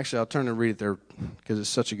 actually, I'll turn and read it there because it's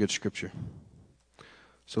such a good scripture.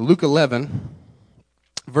 So Luke 11,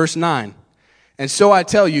 verse 9. And so I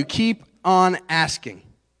tell you, keep on asking,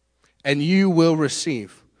 and you will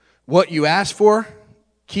receive. What you ask for,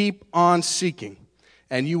 keep on seeking,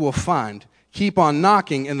 and you will find. Keep on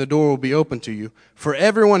knocking, and the door will be open to you. For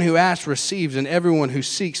everyone who asks receives, and everyone who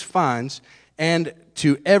seeks finds, and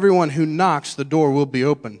to everyone who knocks, the door will be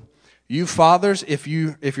open. You fathers, if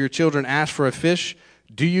your children ask for a fish,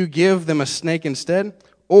 do you give them a snake instead?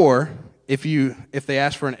 Or if they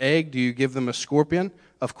ask for an egg, do you give them a scorpion?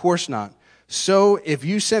 Of course not. So if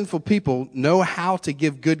you sinful people know how to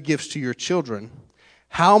give good gifts to your children,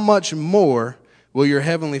 how much more will your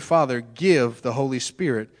heavenly Father give the Holy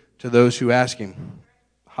Spirit to those who ask him?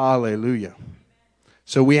 Hallelujah.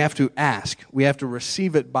 So we have to ask. We have to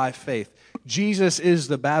receive it by faith. Jesus is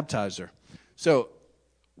the baptizer. So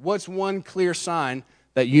what's one clear sign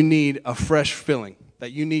that you need a fresh filling,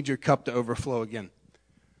 that you need your cup to overflow again?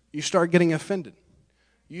 You start getting offended.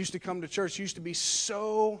 You used to come to church, you used to be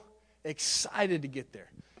so excited to get there.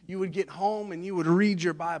 You would get home and you would read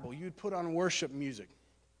your Bible. You would put on worship music.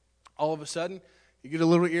 All of a sudden, you get a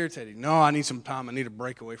little irritated. No, I need some time. I need a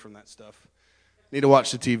break away from that stuff. Need to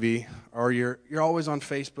watch the TV. Or you're always on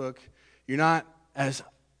Facebook. You're not as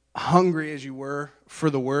hungry as you were for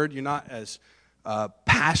the Word. You're not as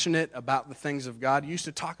passionate about the things of God. You used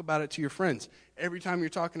to talk about it to your friends. Every time you're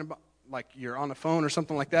talking about, like you're on the phone or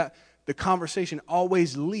something like that, the conversation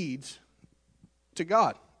always leads to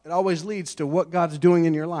God. It always leads to what God's doing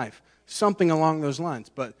in your life, something along those lines.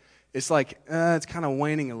 But it's like, it's kind of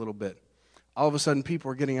waning a little bit. All of a sudden,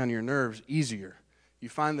 people are getting on your nerves easier. You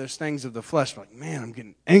find those things of the flesh, like, man, I'm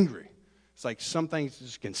getting angry. It's like some things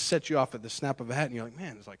just can set you off at the snap of a hat, and you're like,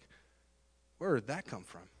 man, it's like, where did that come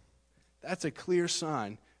from? That's a clear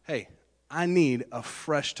sign, hey, I need a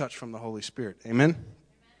fresh touch from the Holy Spirit. Amen?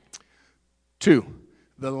 2,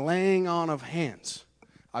 the laying on of hands.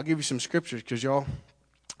 I'll give you some scriptures because y'all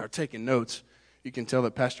are taking notes. You can tell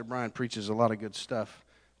that Pastor Brian preaches a lot of good stuff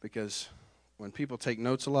because when people take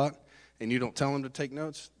notes a lot and you don't tell them to take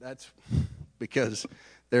notes, that's because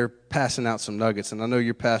they're passing out some nuggets. And I know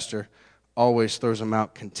your pastor always throws them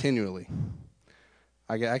out continually.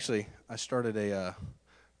 I started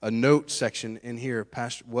a note section in here,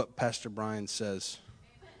 what Pastor Brian says.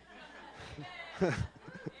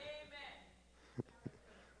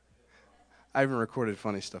 I even recorded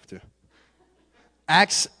funny stuff too.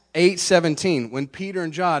 Acts 8:17, when Peter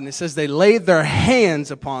and John, it says they laid their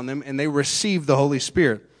hands upon them and they received the Holy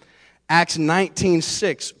Spirit. Acts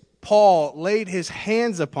 19:6, Paul laid his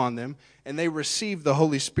hands upon them and they received the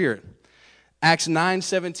Holy Spirit. Acts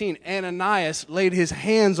 9:17, Ananias laid his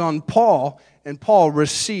hands on Paul and Paul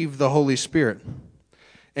received the Holy Spirit.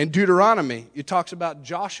 In Deuteronomy, it talks about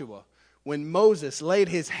Joshua. When Moses laid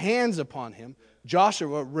his hands upon him,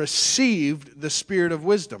 Joshua received the spirit of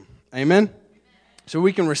wisdom. Amen? So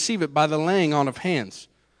we can receive it by the laying on of hands.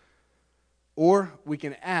 Or we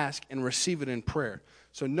can ask and receive it in prayer.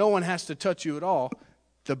 So no one has to touch you at all.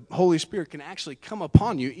 The Holy Spirit can actually come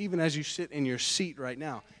upon you even as you sit in your seat right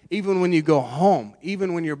now. Even when you go home.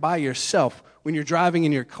 Even when you're by yourself. When you're driving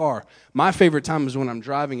in your car. My favorite time is when I'm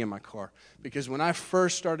driving in my car. Because when I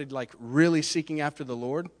first started really seeking after the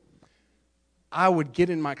Lord, I would get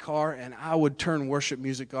in my car and I would turn worship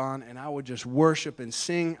music on and I would just worship and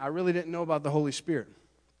sing. I really didn't know about the Holy Spirit.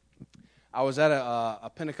 I was at a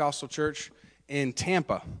Pentecostal church in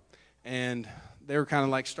Tampa, and they were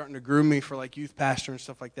kind of starting to groom me for youth pastor and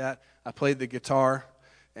stuff like that. I played the guitar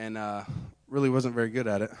and really wasn't very good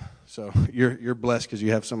at it. So you're blessed because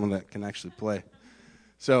you have someone that can actually play.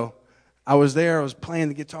 So I was there, I was playing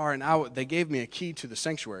the guitar, and they gave me a key to the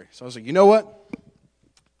sanctuary. So I was like, you know what?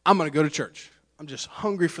 I'm going to go to church. I'm just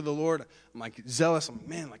hungry for the Lord. I'm zealous.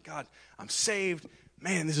 God, I'm saved.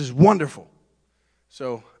 Man, this is wonderful.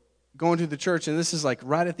 So going to the church, and this is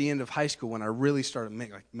right at the end of high school when I really started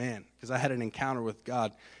because I had an encounter with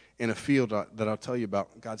God in a field that I'll tell you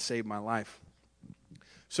about. God saved my life.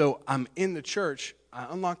 So I'm in the church. I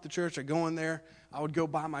unlock the church. I go in there. I would go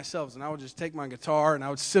by myself, and I would just take my guitar, and I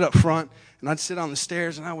would sit up front, and I'd sit on the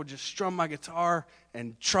stairs, and I would just strum my guitar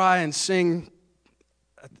and try and sing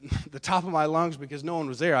at the top of my lungs because no one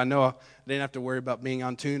was there. I know I didn't have to worry about being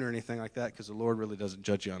on tune or anything like that because the Lord really doesn't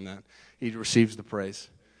judge you on that. He receives the praise.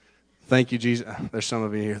 Thank you, Jesus. There's some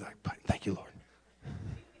of you here thank you, Lord.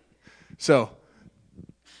 So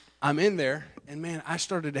I'm in there, and man, I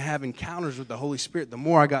started to have encounters with the Holy Spirit the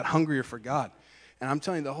more I got hungrier for God. And I'm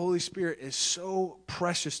telling you, the Holy Spirit is so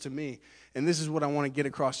precious to me. And this is what I want to get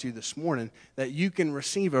across to you this morning, that you can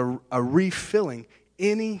receive a refilling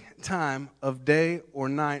any time of day or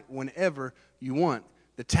night, whenever you want.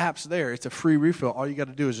 The tap's there. It's a free refill. All you got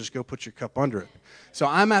to do is just go put your cup under it. So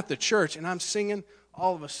I'm at the church, and I'm singing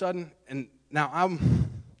all of a sudden. And now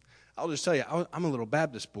I'll just tell you, I'm a little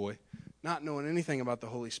Baptist boy, not knowing anything about the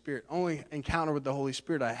Holy Spirit. Only encounter with the Holy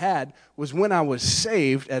Spirit I had was when I was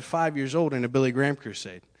saved at 5 years old in a Billy Graham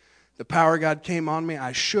crusade. The power of God came on me.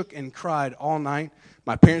 I shook and cried all night.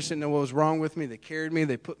 My parents didn't know what was wrong with me. They carried me.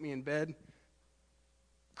 They put me in bed.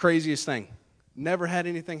 Craziest thing. Never had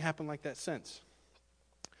anything happen like that since.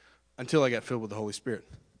 Until I got filled with the Holy Spirit.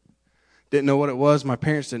 Didn't know what it was. My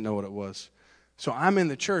parents didn't know what it was. So I'm in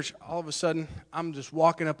the church. All of a sudden, I'm just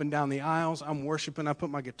walking up and down the aisles. I'm worshiping. I put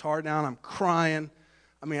my guitar down. I'm crying.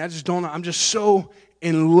 I just don't know. I'm just so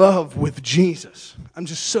in love with Jesus. I'm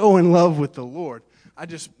just so in love with the Lord. I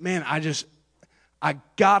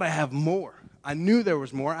got to have more. I knew there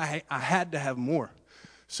was more. I had to have more.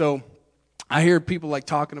 So I hear people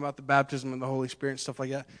talking about the baptism of the Holy Spirit and stuff like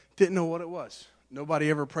that. Didn't know what it was. Nobody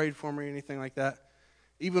ever prayed for me or anything like that.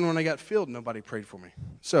 Even when I got filled, nobody prayed for me.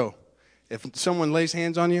 So if someone lays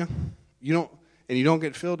hands on you, you don't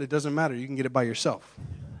get filled, it doesn't matter. You can get it by yourself.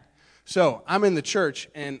 So I'm in the church,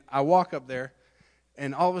 and I walk up there,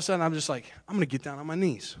 and all of a sudden I'm just I'm going to get down on my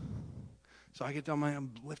knees. So I get down,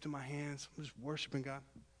 I'm lifting my hands. I'm just worshiping God.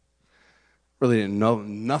 Really didn't know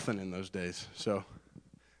nothing in those days. So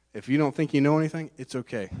if you don't think you know anything, it's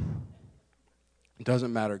okay. It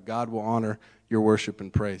doesn't matter. God will honor your worship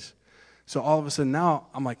and praise. So all of a sudden now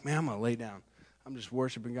I'm man, I'm going to lay down. I'm just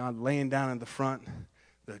worshiping God, laying down in the front.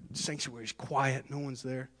 The sanctuary's quiet. No one's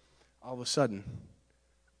there. All of a sudden,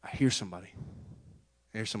 I hear somebody.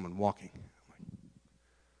 I hear someone walking. I'm like,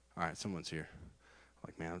 all right, someone's here. I'm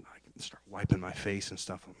like, man, I can start wiping my face and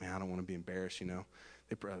stuff. I'm like, man, I don't want to be embarrassed, you know.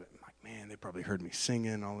 They probably heard me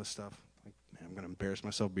singing and all this stuff. Like, man, I'm going to embarrass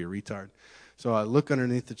myself, be a retard. So I look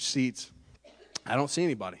underneath the seats. I don't see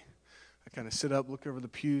anybody. I kind of sit up, look over the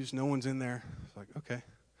pews. No one's in there. It's like, okay,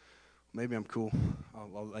 maybe I'm cool.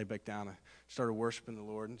 I'll lay back down. I started worshiping the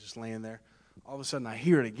Lord and just laying there. All of a sudden, I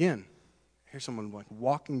hear it again. I hear someone like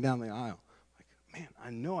walking down the aisle. Like, man, I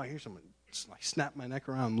know I hear someone. Just like snap my neck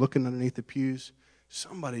around, looking underneath the pews.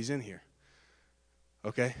 Somebody's in here.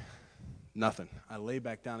 Okay, nothing. I lay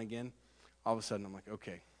back down again. All of a sudden, I'm like,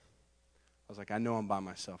 okay. I was like, I know I'm by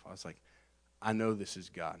myself. I was like, I know this is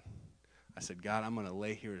God. I said, God, I'm going to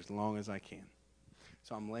lay here as long as I can.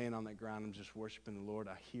 So I'm laying on that ground. I'm just worshiping the Lord.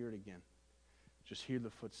 I hear it again. Just hear the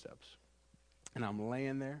footsteps. And I'm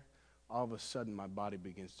laying there. All of a sudden, my body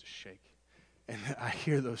begins to shake. And I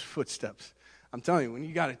hear those footsteps. I'm telling you, when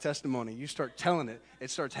you got a testimony, you start telling it, it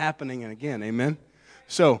starts happening again. Amen?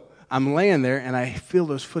 So I'm laying there, and I feel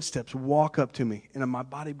those footsteps walk up to me. And my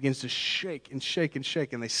body begins to shake and shake and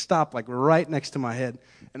shake. And they stop like right next to my head.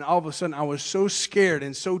 And all of a sudden, I was so scared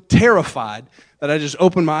and so terrified that I just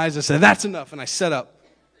opened my eyes and said, that's enough. And I sat up. I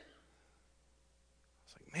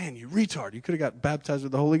was like, man, you retard. You could have got baptized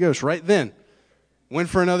with the Holy Ghost right then. Went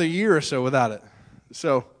for another year or so without it.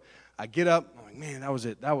 So I get up. I'm like, man, that was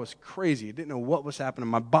it. That was crazy. I didn't know what was happening.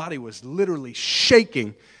 My body was literally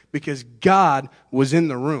shaking because God was in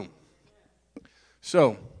the room.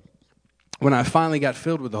 So when I finally got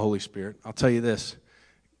filled with the Holy Spirit, I'll tell you this.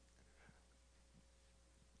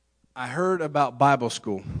 I heard about Bible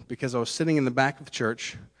school because I was sitting in the back of the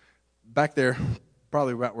church, back there,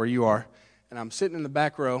 probably about where you are, and I'm sitting in the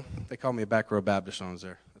back row. They call me a back row Baptist when I was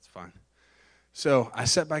there. That's fine. So I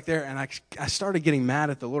sat back there, and I started getting mad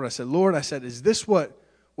at the Lord. I said, Lord, is this what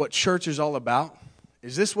church is all about?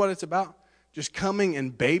 Is this what it's about? Just coming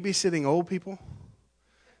and babysitting old people?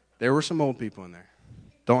 There were some old people in there.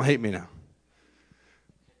 Don't hate me now.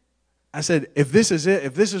 I said, if this is it,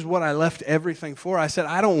 if this is what I left everything for, I said,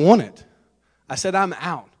 I don't want it. I said, I'm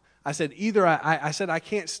out. I said, either I said, I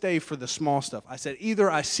can't stay for the small stuff. I said, either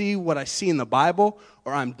I see what I see in the Bible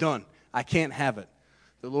or I'm done. I can't have it.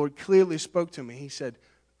 The Lord clearly spoke to me. He said,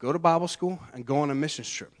 go to Bible school and go on a mission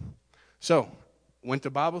trip. So, went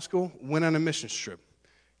to Bible school, went on a mission trip.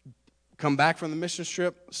 Come back from the mission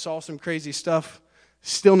trip, saw some crazy stuff,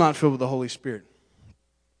 still not filled with the Holy Spirit.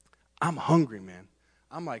 I'm hungry, man.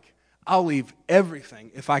 I'm like, I'll leave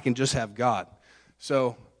everything if I can just have God.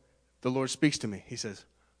 So the Lord speaks to me. He says,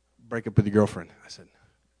 break up with your girlfriend. I said,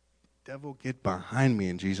 devil, get behind me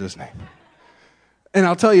in Jesus' name. And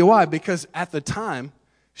I'll tell you why. Because at the time,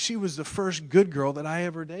 she was the first good girl that I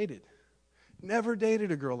ever dated. Never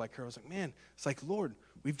dated a girl like her. I was like, man, it's like, Lord,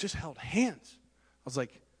 we've just held hands. I was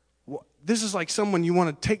like, this is like someone you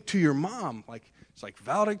want to take to your mom. Like, it's like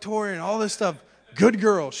valedictorian and all this stuff. Good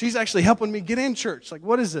girl. She's actually helping me get in church. Like,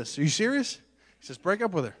 what is this? Are you serious? He says, break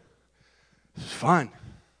up with her. Fine.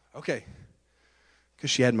 Okay. Because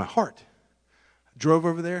she had my heart. I drove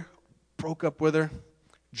over there, broke up with her.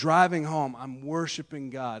 Driving home, I'm worshiping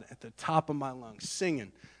God at the top of my lungs,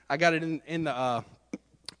 singing. I got it in the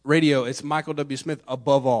radio. It's Michael W. Smith,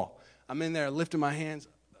 Above All. I'm in there lifting my hands.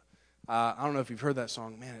 I don't know if you've heard that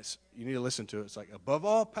song. Man, you need to listen to it. It's like, above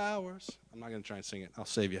all powers. I'm not going to try and sing it. I'll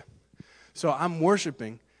save you. So I'm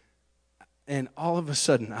worshiping, and all of a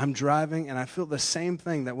sudden, I'm driving, and I feel the same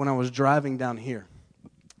thing that when I was driving down here.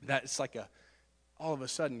 That it's like all of a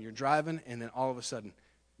sudden, you're driving, and then all of a sudden,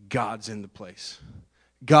 God's in the place.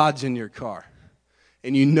 God's in your car,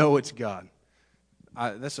 and you know it's God.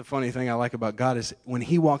 That's the funny thing I like about God is when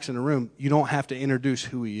He walks in a room, you don't have to introduce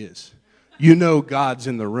who He is. You know God's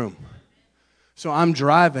in the room. So I'm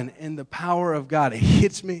driving, and the power of God, it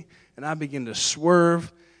hits me, and I begin to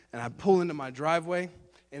swerve, and I pull into my driveway,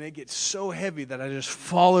 and it gets so heavy that I just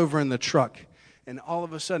fall over in the truck. And all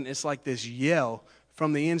of a sudden, it's like this yell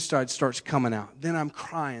from the inside starts coming out. Then I'm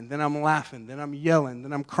crying, then I'm laughing, then I'm yelling,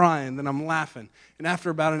 then I'm crying, then I'm laughing. And after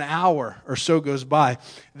about an hour or so goes by,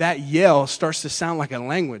 that yell starts to sound like a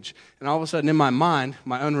language. And all of a sudden, in my mind,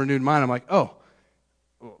 my unrenewed mind, I'm like, oh.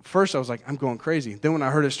 First, I was like, I'm going crazy. Then when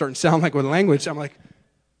I heard it starting to sound like a language, I'm like,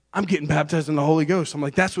 I'm getting baptized in the Holy Ghost. I'm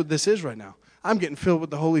like, that's what this is right now. I'm getting filled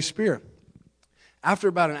with the Holy Spirit. After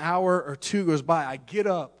about an hour or two goes by, I get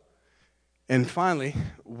up and finally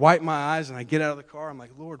wipe my eyes and I get out of the car. I'm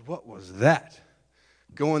like, Lord, what was that?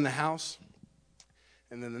 Go in the house.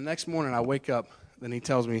 And then the next morning I wake up. Then He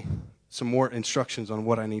tells me some more instructions on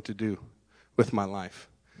what I need to do with my life.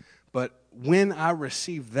 But when I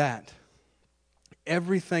received that,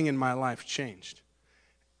 everything in my life changed.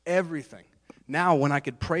 Everything. Now, when I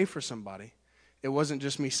could pray for somebody, it wasn't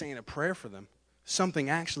just me saying a prayer for them. Something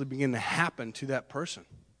actually began to happen to that person.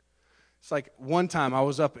 It's like one time I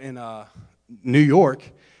was up in New York,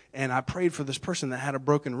 and I prayed for this person that had a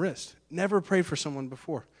broken wrist. Never prayed for someone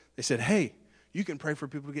before. They said, hey, you can pray for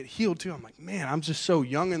people to get healed too. I'm like, man, I'm just so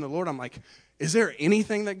young in the Lord. I'm like, is there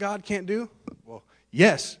anything that God can't do? Well,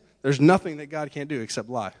 yes, there's nothing that God can't do except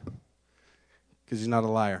lie, because he's not a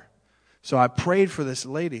liar. So I prayed for this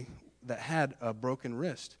lady that had a broken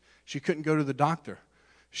wrist. She couldn't go to the doctor.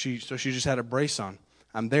 So she just had a brace on.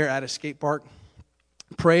 I'm there at a skate park,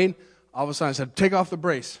 prayed. All of a sudden I said, take off the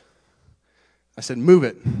brace. I said, move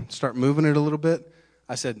it. Start moving it a little bit.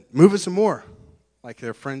 I said, move it some more. Like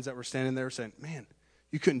their friends that were standing there saying, man,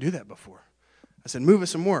 you couldn't do that before. I said, move it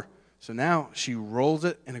some more. So now she rolls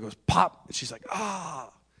it, and it goes pop, and she's like, ah.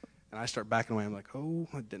 And I start backing away. I'm like, oh,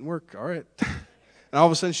 it didn't work. All right. And all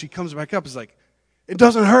of a sudden she comes back up. It's like, it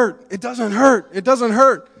doesn't hurt. It doesn't hurt. It doesn't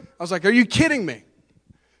hurt. I was like, are you kidding me?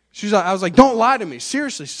 I was like, don't lie to me.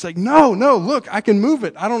 Seriously. She's like, no, look, I can move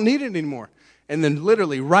it. I don't need it anymore. And then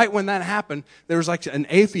literally right when that happened, there was like an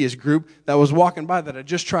atheist group that was walking by that I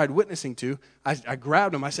just tried witnessing to. I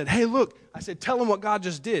grabbed them. I said, hey, look. I said, tell them what God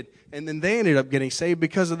just did. And then they ended up getting saved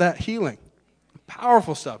because of that healing.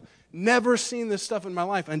 Powerful stuff. Never seen this stuff in my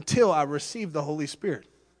life until I received the Holy Spirit.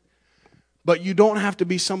 But you don't have to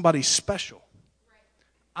be somebody special.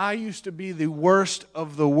 I used to be the worst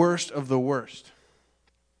of the worst of the worst.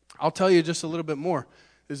 I'll tell you just a little bit more.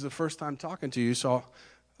 This is the first time talking to you, so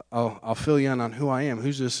I'll fill you in on who I am.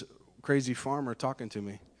 Who's this crazy farmer talking to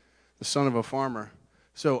me? The son of a farmer.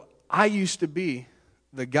 So I used to be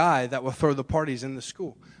the guy that would throw the parties in the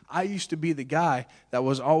school. I used to be the guy that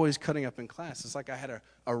was always cutting up in class. It's like I had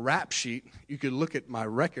a rap sheet. You could look at my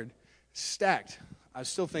record stacked. I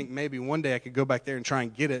still think maybe one day I could go back there and try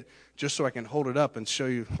and get it just so I can hold it up and show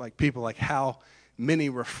you like people like how many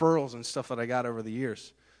referrals and stuff that I got over the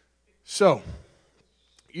years. So,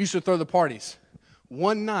 used to throw the parties.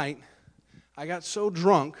 One night, I got so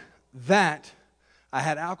drunk that I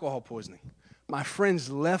had alcohol poisoning. My friends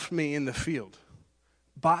left me in the field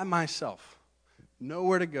by myself.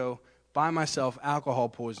 Nowhere to go, by myself, alcohol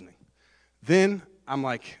poisoning. Then, I'm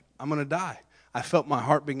like, I'm going to die. I felt my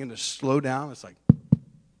heart begin to slow down. It's like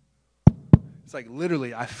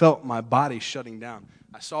literally, I felt my body shutting down.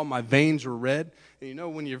 I saw my veins were red. And you know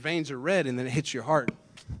when your veins are red and then it hits your heart,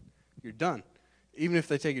 you're done. Even if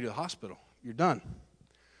they take you to the hospital, you're done.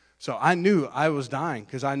 So I knew I was dying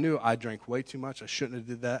because I knew I drank way too much. I shouldn't have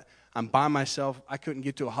did that. I'm by myself. I couldn't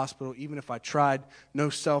get to a hospital even if I tried. No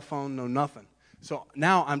cell phone, no nothing. So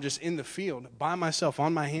now I'm just in the field by myself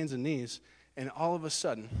on my hands and knees. And all of a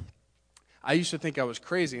sudden, I used to think I was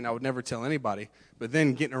crazy and I would never tell anybody. But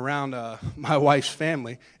then getting around my wife's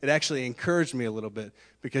family, it actually encouraged me a little bit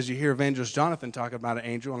because you hear Evangelist Jonathan talk about an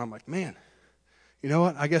angel. And I'm like, man, you know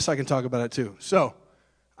what? I guess I can talk about it too. So,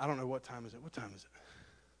 I don't know what time is it. What time is it?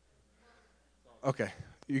 Okay.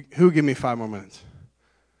 Who give me 5 more minutes?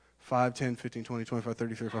 5, 10, 15, 20, 25,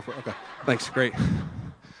 30, 35, 40. Okay. Thanks. Great. All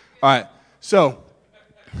right. So,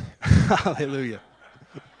 hallelujah.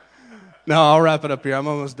 No, I'll wrap it up here. I'm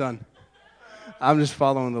almost done. I'm just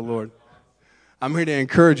following the Lord. I'm here to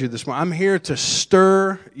encourage you this morning. I'm here to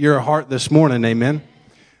stir your heart this morning. Amen.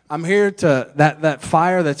 I'm here to, that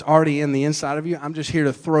fire that's already in the inside of you, I'm just here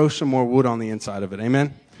to throw some more wood on the inside of it.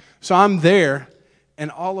 Amen? So I'm there,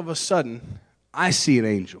 and all of a sudden, I see an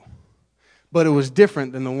angel. But it was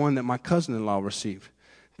different than the one that my cousin-in-law received.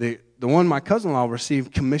 The one my cousin-in-law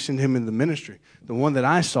received commissioned him in the ministry. The one that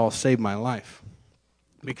I saw saved my life.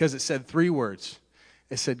 Because it said 3 words.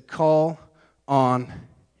 It said, call on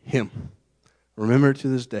him. Remember it to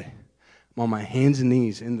this day. I'm on my hands and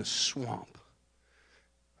knees in the swamp.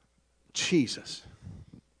 Jesus.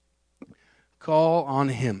 Call on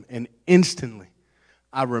him. And instantly,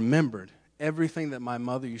 I remembered everything that my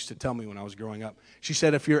mother used to tell me when I was growing up. She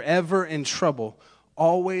said, if you're ever in trouble,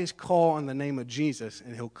 always call on the name of Jesus,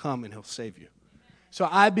 and he'll come and he'll save you. So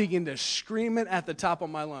I began to scream it at the top of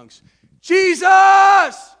my lungs.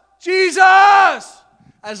 Jesus! Jesus!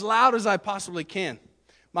 As loud as I possibly can.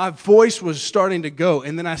 My voice was starting to go.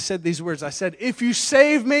 And then I said these words. I said, if you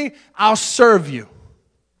save me, I'll serve you.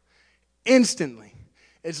 Instantly,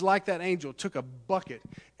 it's like that angel took a bucket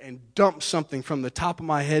and dumped something from the top of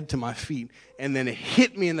my head to my feet, and then it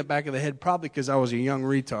hit me in the back of the head, probably because I was a young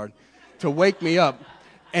retard, to wake me up.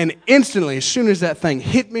 And instantly, as soon as that thing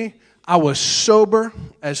hit me, I was sober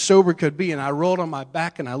as sober could be, and I rolled on my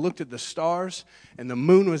back, and I looked at the stars, and the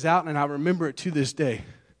moon was out, and I remember it to this day.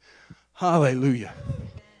 Hallelujah.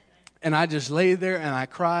 And I just lay there and I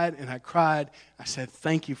cried and I cried. I said,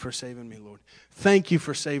 thank you for saving me, Lord. Thank you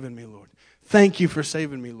for saving me, Lord. Thank you for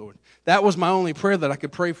saving me, Lord. That was my only prayer that I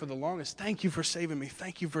could pray for the longest. Thank you for saving me.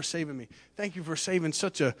 Thank you for saving me. Thank you for saving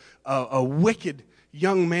such a wicked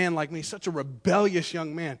young man like me, such a rebellious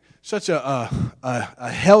young man, such a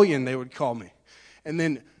hellion, they would call me. And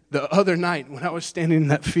then the other night when I was standing in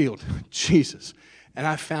that field, Jesus, and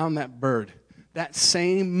I found that bird, that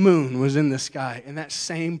same moon was in the sky, and that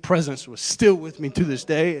same presence was still with me to this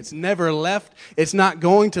day. It's never left. It's not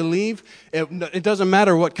going to leave. It doesn't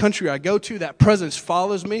matter what country I go to, that presence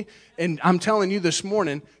follows me. And I'm telling you this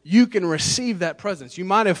morning, you can receive that presence. You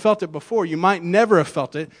might have felt it before. You might never have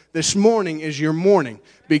felt it. This morning is your morning,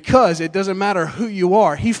 because it doesn't matter who you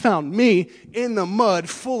are. He found me in the mud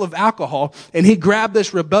full of alcohol, and he grabbed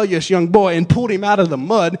this rebellious young boy and pulled him out of the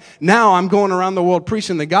mud. Now I'm going around the world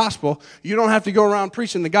preaching the gospel. You don't have to go around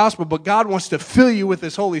preaching the gospel, but God wants to fill you with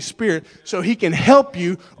His Holy Spirit so He can help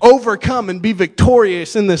you overcome and be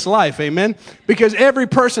victorious in this life. Amen? Because every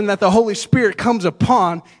person that the Holy Spirit comes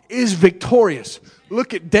upon is victorious.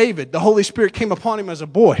 Look at David. The Holy Spirit came upon him as a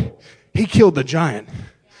boy. He killed the giant.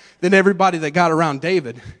 Then everybody that got around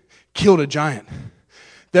David killed a giant.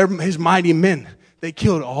 They're his mighty men. They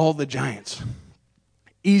killed all the giants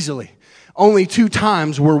easily. Only 2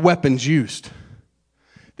 times were weapons used.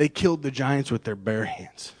 They killed the giants with their bare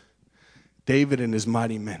hands. David and his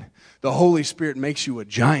mighty men. The Holy Spirit makes you a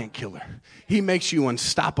giant killer. He makes you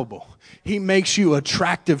unstoppable. He makes you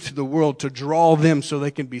attractive to the world to draw them so they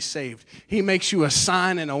can be saved. He makes you a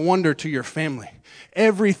sign and a wonder to your family.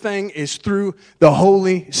 Everything is through the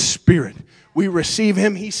Holy Spirit. We receive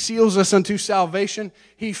Him. He seals us unto salvation.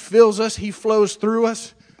 He fills us. He flows through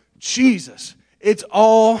us. Jesus. It's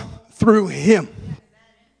all through Him.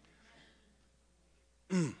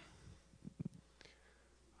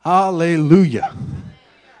 Hallelujah.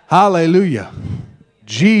 Hallelujah.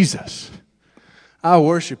 Jesus. I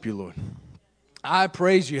worship you, Lord. I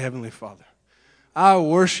praise you, Heavenly Father. I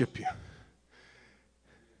worship you.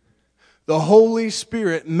 The Holy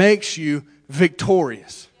Spirit makes you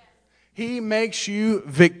victorious. He makes you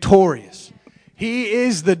victorious. He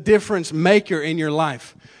is the difference maker in your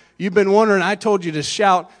life. You've been wondering, I told you to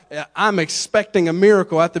shout, I'm expecting a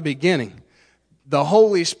miracle at the beginning. The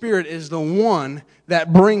Holy Spirit is the one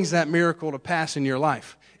that brings that miracle to pass in your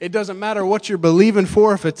life. It doesn't matter what you're believing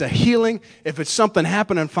for, if it's a healing, if it's something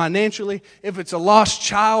happening financially, if it's a lost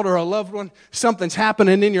child or a loved one, something's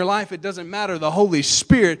happening in your life, it doesn't matter. The Holy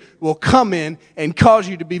Spirit will come in and cause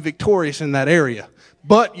you to be victorious in that area.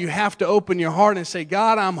 But you have to open your heart and say,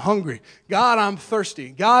 God, I'm hungry. God, I'm thirsty.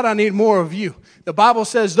 God, I need more of you. The Bible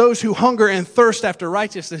says those who hunger and thirst after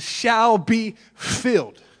righteousness shall be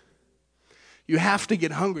filled. You have to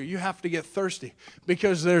get hungry. You have to get thirsty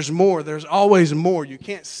because there's more. There's always more. You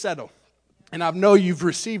can't settle. And I know you've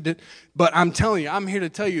received it, but I'm telling you, I'm here to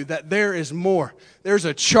tell you that there is more. There's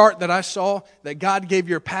a chart that I saw that God gave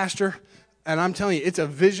your pastor, and I'm telling you, it's a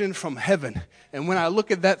vision from heaven. And when I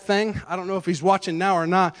look at that thing, I don't know if he's watching now or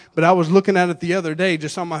not, but I was looking at it the other day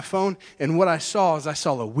just on my phone, and what I saw is I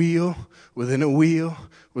saw a wheel within a wheel,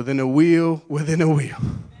 within a wheel, within a wheel.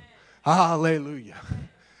 Hallelujah.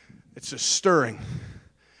 It's a stirring.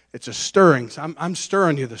 It's a stirring. So I'm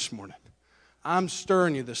stirring you this morning. I'm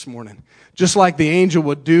stirring you this morning. Just like the angel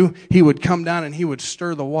would do, he would come down and he would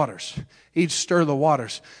stir the waters. He'd stir the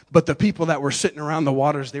waters. But the people that were sitting around the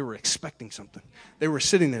waters, they were expecting something. They were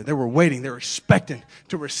sitting there. They were waiting. They were expecting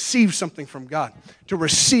to receive something from God, to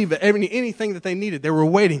receive anything that they needed. They were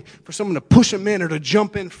waiting for someone to push them in or to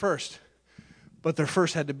jump in first. But there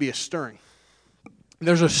first had to be a stirring.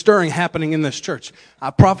 There's a stirring happening in this church. I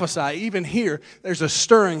prophesy, even here, there's a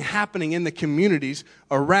stirring happening in the communities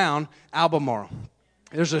around Albemarle.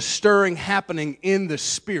 There's a stirring happening in the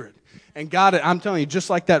Spirit. And God, I'm telling you, just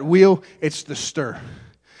like that wheel, it's the stir.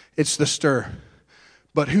 It's the stir.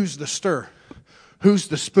 But who's the stir? Who's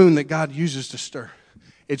the spoon that God uses to stir?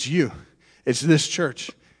 It's you. It's this church.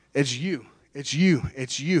 It's you. It's you.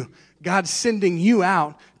 It's you. God's sending you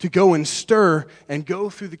out to go and stir and go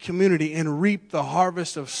through the community and reap the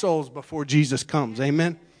harvest of souls before Jesus comes.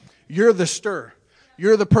 Amen? You're the stir.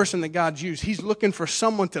 You're the person that God's used. He's looking for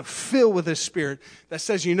someone to fill with His Spirit that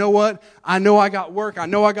says, you know what? I know I got work. I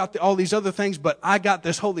know I got all these other things, but I got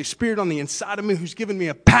this Holy Spirit on the inside of me who's given me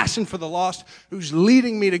a passion for the lost, who's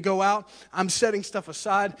leading me to go out. I'm setting stuff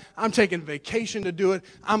aside. I'm taking vacation to do it.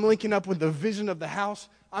 I'm linking up with the vision of the house.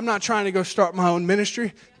 I'm not trying to go start my own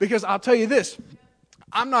ministry because I'll tell you this.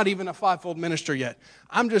 I'm not even a fivefold minister yet.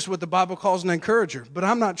 I'm just what the Bible calls an encourager. But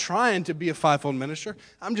I'm not trying to be a fivefold minister.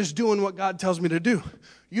 I'm just doing what God tells me to do.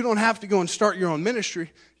 You don't have to go and start your own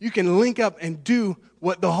ministry. You can link up and do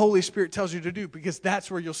what the Holy Spirit tells you to do, because that's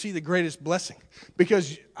where you'll see the greatest blessing.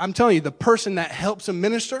 Because I'm telling you, the person that helps a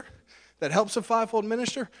minister, that helps a fivefold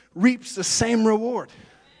minister, reaps the same reward.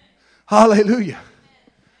 Hallelujah.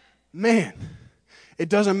 Man, it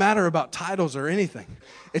doesn't matter about titles or anything.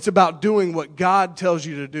 It's about doing what God tells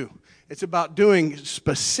you to do. It's about doing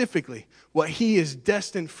specifically what He is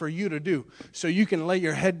destined for you to do. So you can lay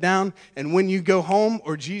your head down, and when you go home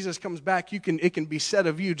or Jesus comes back, it can be said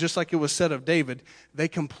of you, just like it was said of David, they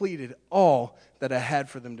completed all that I had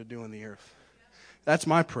for them to do on the earth. That's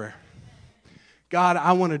my prayer. God,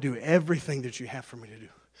 I want to do everything that you have for me to do.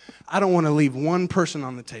 I don't want to leave one person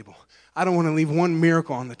on the table. I don't want to leave one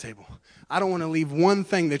miracle on the table. I don't want to leave one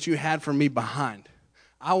thing that you had for me behind.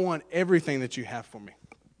 I want everything that you have for me.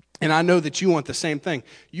 And I know that you want the same thing.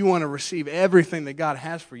 You want to receive everything that God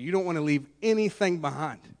has for you. You don't want to leave anything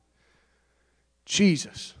behind.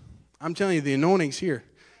 Jesus. I'm telling you, the anointing's here.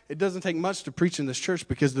 It doesn't take much to preach in this church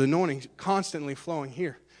because the anointing's constantly flowing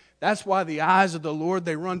here. That's why the eyes of the Lord,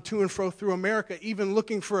 they run to and fro through America, even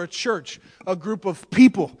looking for a church, a group of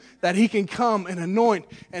people that He can come and anoint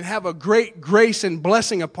and have a great grace and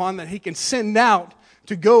blessing upon, that He can send out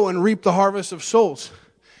to go and reap the harvest of souls.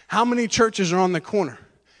 How many churches are on the corner?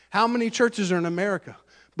 How many churches are in America?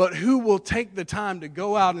 But who will take the time to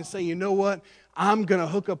go out and say, you know what? I'm going to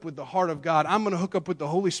hook up with the heart of God. I'm going to hook up with the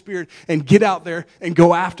Holy Spirit and get out there and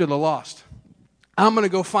go after the lost. I'm going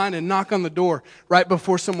to go find and knock on the door right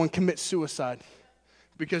before someone commits suicide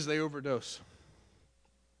because they overdose.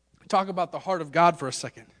 Talk about the heart of God for a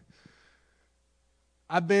second.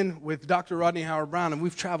 I've been with Dr. Rodney Howard-Browne, and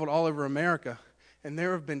we've traveled all over America, and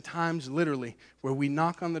there have been times literally where we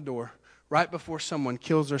knock on the door right before someone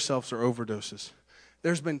kills themselves or overdoses.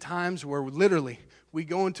 There's been times where literally we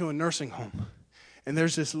go into a nursing home, and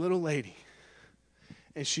there's this little lady,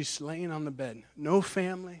 and she's laying on the bed. No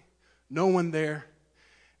family, no one there,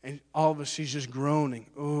 and all of a sudden she's just groaning.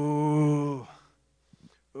 Ooh,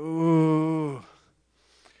 ooh.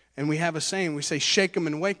 And we have a saying, we say, shake them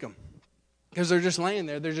and wake them. Because they're just laying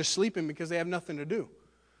there, they're just sleeping because they have nothing to do.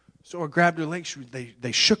 So I grabbed her leg,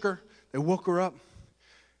 they shook her, they woke her up.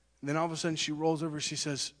 And then all of a sudden she rolls over, she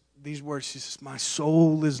says these words, she says, my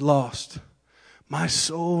soul is lost. My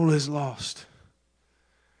soul is lost.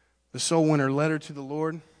 The soul winner led her to the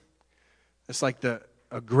Lord. It's like a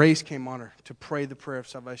grace came on her to pray the prayer of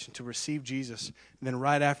salvation, to receive Jesus. And then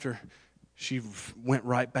right after, she went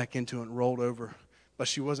right back into it and rolled over. But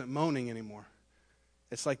she wasn't moaning anymore.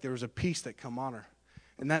 It's like there was a peace that come on her.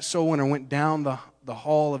 And that soul winner went down the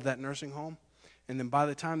hall of that nursing home. And then by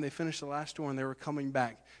the time they finished the last door and they were coming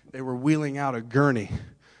back, they were wheeling out a gurney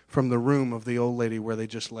from the room of the old lady where they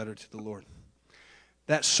just led her to the Lord.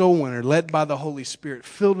 That soul winner, led by the Holy Spirit,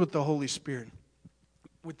 filled with the Holy Spirit,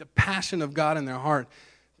 with the passion of God in their heart,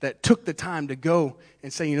 that took the time to go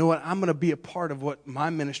and say, you know what, I'm going to be a part of what my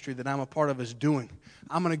ministry that I'm a part of is doing.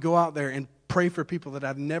 I'm going to go out there and pray for people that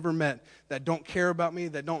I've never met, that don't care about me,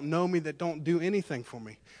 that don't know me, that don't do anything for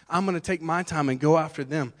me. I'm going to take my time and go after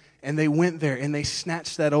them. And they went there and they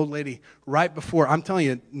snatched that old lady right before. I'm telling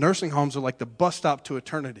you, nursing homes are like the bus stop to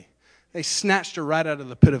eternity. They snatched her right out of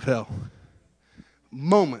the pit of hell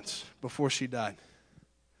moments before she died.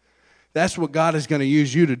 That's what God is going to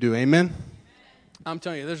use you to do. Amen? I'm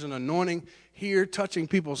telling you, there's an anointing here touching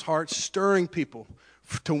people's hearts, stirring people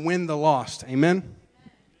to win the lost. Amen?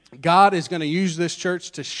 God is going to use this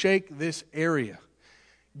church to shake this area.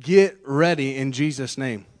 Get ready in Jesus'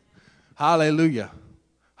 name. Hallelujah.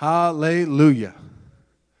 Hallelujah.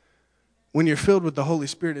 When you're filled with the Holy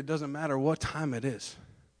Spirit, it doesn't matter what time it is.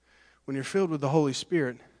 When you're filled with the Holy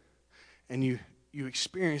Spirit and you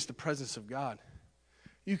experience the presence of God,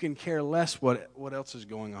 you can care less what else is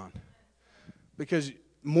going on. Because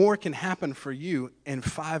more can happen for you in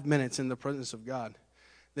 5 minutes in the presence of God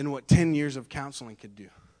than what 10 years of counseling could do.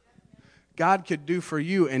 God could do for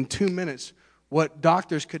you in 2 minutes what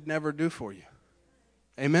doctors could never do for you.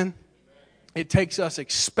 Amen? It takes us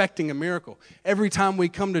expecting a miracle. Every time we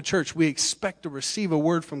come to church, we expect to receive a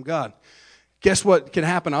word from God. Guess what can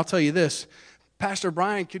happen? I'll tell you this. Pastor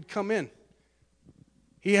Brian could come in.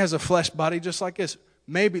 He has a flesh body just like this.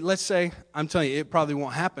 Maybe, let's say, I'm telling you, it probably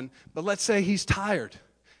won't happen, but let's say he's tired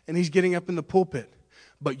and he's getting up in the pulpit,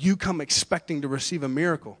 but you come expecting to receive a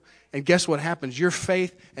miracle. And guess what happens? Your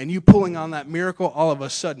faith and you pulling on that miracle all of a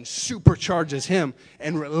sudden supercharges him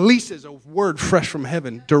and releases a word fresh from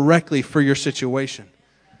heaven directly for your situation.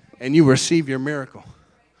 And you receive your miracle.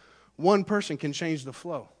 One person can change the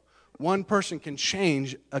flow. One person can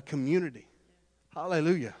change a community.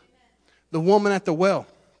 Hallelujah. The woman at the well,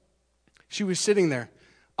 she was sitting there,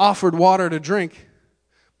 offered water to drink,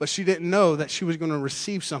 but she didn't know that she was going to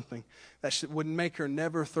receive something that would make her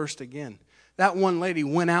never thirst again. That one lady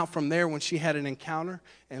went out from there when she had an encounter,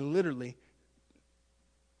 and literally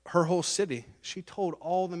her whole city, she told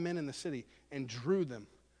all the men in the city and drew them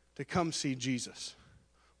to come see Jesus.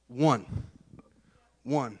 One.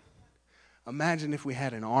 Imagine if we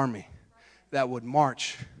had an army that would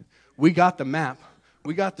march. We got the map.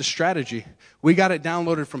 We got the strategy. We got it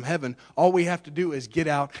downloaded from heaven. All we have to do is get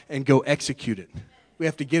out and go execute it. We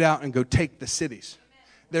have to get out and go take the cities.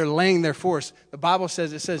 They're laying there for us. The Bible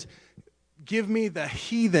says, give me the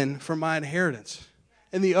heathen for my inheritance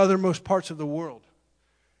in the othermost parts of the world.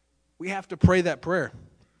 We have to pray that prayer.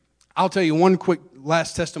 I'll tell you one quick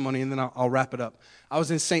last testimony, and then I'll wrap it up. I was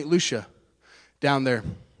in St. Lucia down there.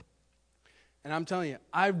 And I'm telling you,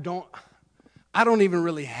 I don't even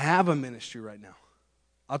really have a ministry right now.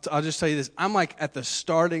 I'll just tell you this. I'm like at the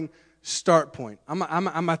start point.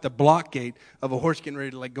 I'm at the block gate of a horse getting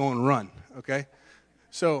ready to like go and run, okay?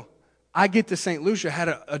 So I get to St. Lucia,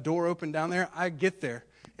 had a door open down there. I get there,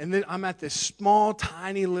 and then I'm at this small,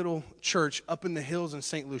 tiny little church up in the hills in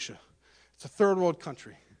St. Lucia. It's a third world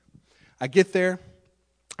country. I get there.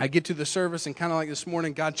 I get to the service, and kind of like this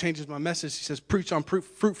morning, God changes my message. He says, preach on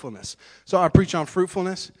fruitfulness. So I preach on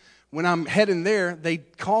fruitfulness. When I'm heading there, they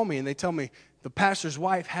call me, and they tell me the pastor's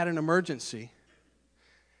wife had an emergency,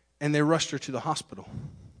 and they rushed her to the hospital.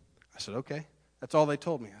 I said, okay. That's all they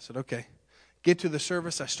told me. I said, okay. Get to the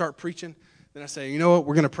service. I start preaching. Then I say, you know what?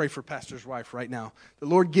 We're going to pray for pastor's wife right now. The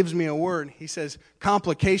Lord gives me a word. He says,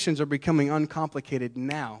 complications are becoming uncomplicated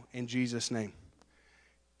now in Jesus' name.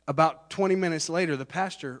 About 20 minutes later, the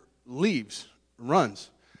pastor leaves, runs.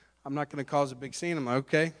 I'm not going to cause a big scene. I'm like,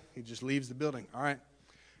 okay. He just leaves the building. All right.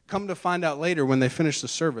 Come to find out later when they finish the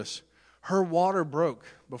service, her water broke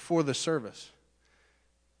before the service.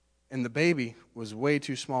 And the baby was way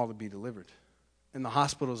too small to be delivered. And the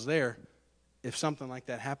hospital's there. If something like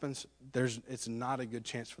that happens, it's not a good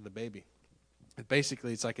chance for the baby.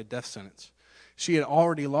 Basically, it's like a death sentence. She had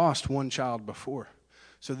already lost one child before.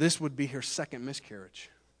 So this would be her second miscarriage.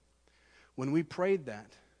 When we prayed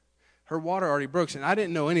that, her water already broke. And I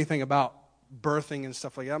didn't know anything about birthing and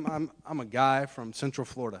stuff like that. I'm a guy from Central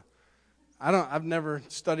Florida. I've never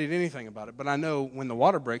studied anything about it. But I know when the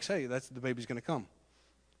water breaks, hey, the baby's going to come.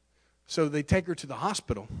 So they take her to the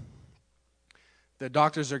hospital. The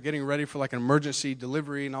doctors are getting ready for like an emergency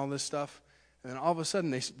delivery and all this stuff. And then all of a sudden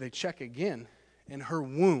they check again, and her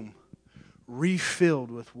womb refilled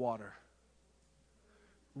with water.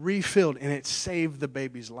 Refilled, and it saved the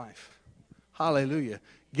baby's life. Hallelujah.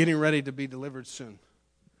 Getting ready to be delivered soon.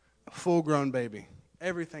 A full-grown baby.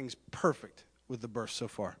 Everything's perfect with the birth so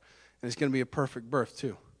far. And it's going to be a perfect birth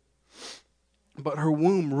too. But her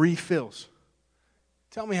womb refills.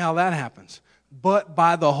 Tell me how that happens. But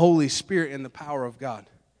by the Holy Spirit and the power of God.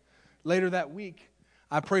 Later that week,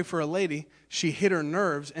 I prayed for a lady. She hit her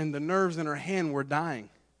nerves, and the nerves in her hand were dying.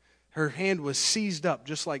 Her hand was seized up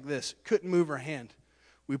just like this. Couldn't move her hand.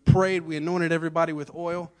 We prayed. We anointed everybody with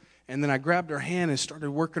oil. And then I grabbed her hand and started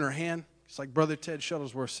working her hand. It's like Brother Ted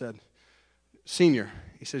Shuttlesworth said. Senior,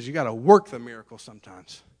 he says, you got to work the miracle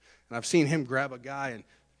sometimes. And I've seen him grab a guy and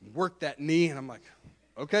work that knee, and I'm like,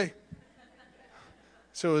 okay.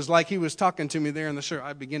 So it was like he was talking to me there in the shirt.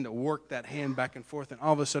 I began to work that hand back and forth, and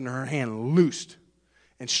all of a sudden her hand loosed,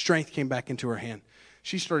 and strength came back into her hand.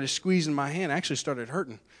 She started squeezing my hand, actually started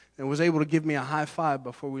hurting, and was able to give me a high five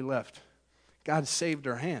before we left. God saved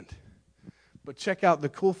her hand. But check out the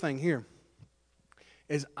cool thing here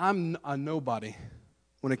is I'm a nobody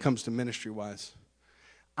when it comes to ministry-wise.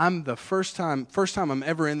 I'm the first time I'm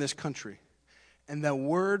ever in this country, and the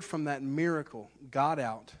word from that miracle got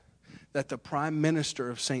out that the prime minister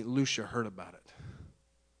of St. Lucia heard about it.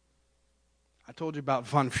 I told you about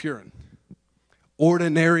Von Fuhren.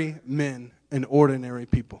 Ordinary men and ordinary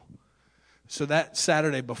people. So that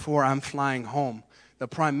Saturday before I'm flying home, the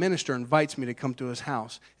prime minister invites me to come to his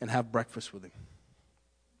house and have breakfast with him.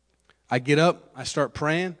 I get up, I start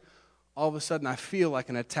praying. All of a sudden, I feel like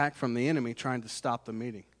an attack from the enemy trying to stop the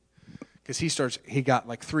meeting. Because he got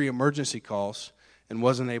like 3 emergency calls and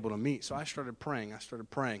wasn't able to meet. So I started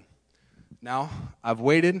praying. Now, I've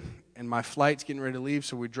waited, and my flight's getting ready to leave,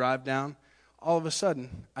 so we drive down. All of a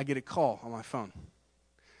sudden, I get a call on my phone.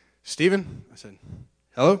 Stephen? I said,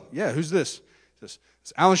 hello? Yeah, who's this? He says,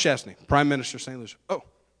 it's Alan Shastney, Prime Minister of St. Lucia. Oh,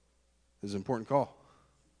 this is an important call.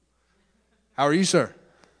 How are you, sir?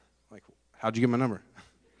 I'm like, how'd you get my number?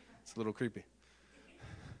 It's a little creepy.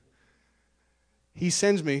 He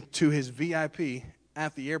sends me to his VIP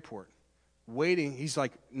at the airport. waiting. He's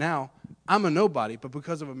like, now I'm a nobody, but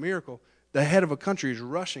because of a miracle, the head of a country is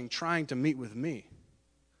rushing, trying to meet with me.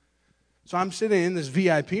 So I'm sitting in this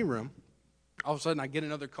VIP room. All of a sudden, I get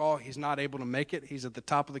another call. He's not able to make it. He's at the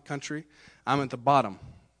top of the country. I'm at the bottom.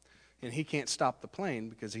 And he can't stop the plane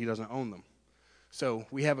because he doesn't own them. So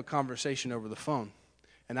we have a conversation over the phone.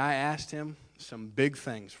 And I asked him some big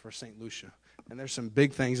things for St. Lucia. And there's some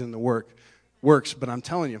big things in the works. But I'm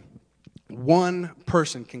telling you, one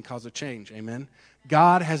person can cause a change. Amen.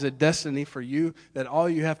 God has a destiny for you that all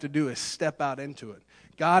you have to do is step out into it.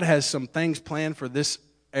 God has some things planned for this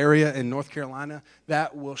area in North Carolina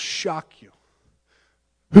that will shock you.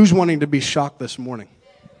 Who's wanting to be shocked this morning?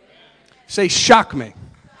 Say, shock me.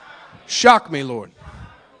 Shock me, Lord.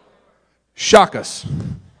 Shock us.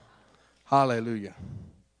 Hallelujah.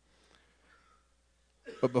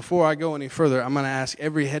 But before I go any further, I'm going to ask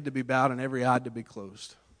every head to be bowed and every eye to be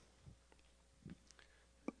closed.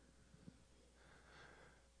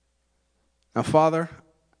 Now, Father,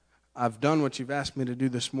 I've done what you've asked me to do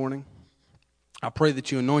this morning. I pray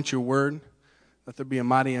that you anoint your word, that there be a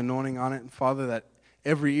mighty anointing on it. And, Father, that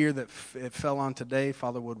every ear that it fell on today,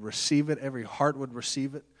 Father, would receive it. Every heart would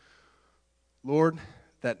receive it. Lord,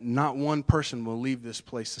 that not one person will leave this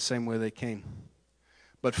place the same way they came.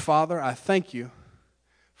 But, Father, I thank you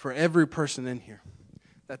for every person in here,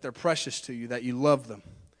 that they're precious to you, that you love them,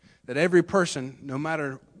 that every person, no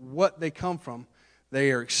matter what they come from,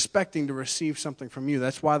 they are expecting to receive something from you.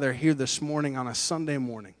 That's why they're here this morning on a Sunday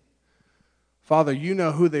morning. Father, you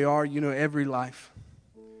know who they are. You know every life.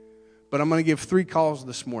 But I'm going to give 3 calls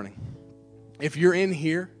this morning. If you're in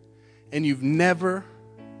here and you've never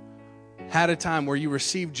had a time where you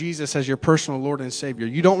received Jesus as your personal Lord and Savior,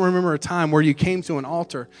 you don't remember a time where you came to an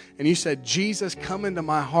altar and you said, Jesus, come into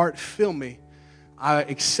my heart, fill me. I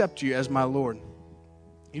accept you as my Lord.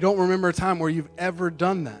 You don't remember a time where you've ever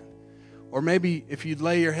done that. Or maybe if you'd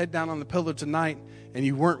lay your head down on the pillow tonight and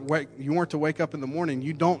you weren't to wake up in the morning,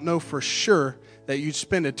 you don't know for sure that you'd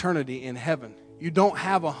spend eternity in heaven. You don't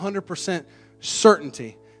have 100%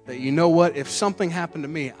 certainty that, you know what, if something happened to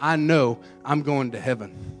me, I know I'm going to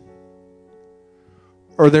heaven.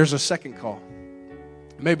 Or there's a second call.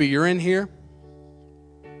 Maybe you're in here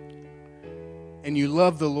and you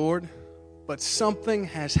love the Lord, but something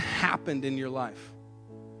has happened in your life.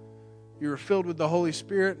 You were filled with the Holy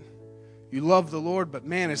Spirit. You love the Lord, but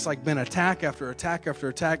man, it's like been attack after attack after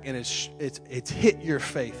attack, and it's hit your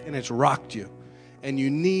faith, and it's rocked you, and you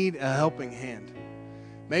need a helping hand.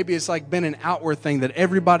 Maybe it's like been an outward thing that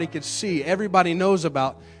everybody could see, everybody knows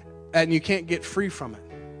about, and you can't get free from it.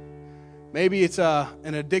 Maybe it's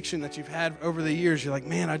an addiction that you've had over the years. You're like,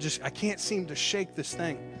 man, I can't seem to shake this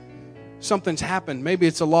thing. Something's happened. Maybe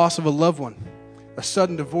it's a loss of a loved one, a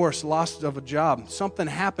sudden divorce, loss of a job. Something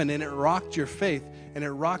happened, and it rocked your faith. And it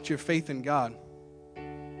rocked your faith in God.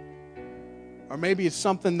 Or maybe it's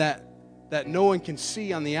something that no one can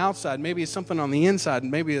see on the outside. Maybe it's something on the inside.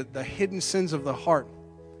 Maybe the hidden sins of the heart.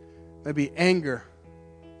 Maybe anger,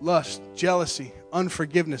 lust, jealousy,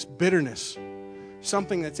 unforgiveness, bitterness.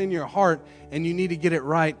 Something that's in your heart, and you need to get it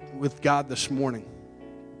right with God this morning.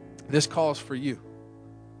 This call is for you.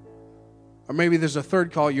 Or maybe there's a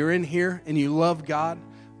third call. You're in here, and you love God,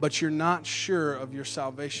 but you're not sure of your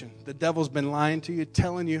salvation. The devil's been lying to you,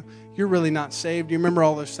 telling you you're really not saved. You remember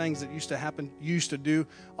all those things that used to happen, you used to do,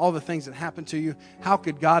 all the things that happened to you. How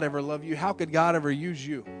could God ever love you? How could God ever use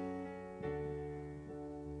you?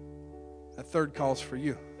 That third call's for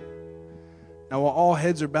you. Now, while all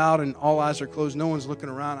heads are bowed and all eyes are closed, no one's looking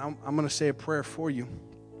around, I'm going to say a prayer for you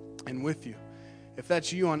and with you. If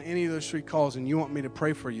that's you on any of those 3 calls and you want me to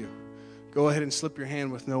pray for you, go ahead and slip your hand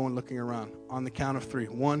with no one looking around. On the count of 3.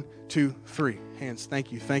 1, 2, 3. Hands.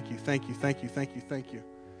 Thank you, thank you, thank you, thank you, thank you, thank you.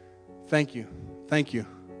 Thank you, thank you.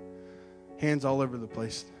 Hands all over the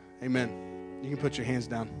place. Amen. You can put your hands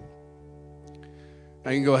down.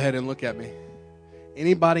 Now you can go ahead and look at me.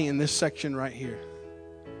 Anybody in this section right here,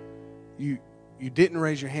 you didn't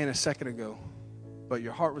raise your hand a second ago, but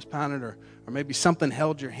your heart was pounded, or maybe something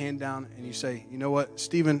held your hand down, and you say, you know what,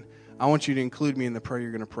 Stephen, I want you to include me in the prayer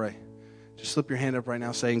you're going to pray. Just slip your hand up right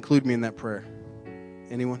now. Say, include me in that prayer.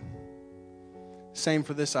 Anyone? Same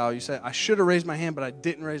for this aisle. You say, I should have raised my hand, but I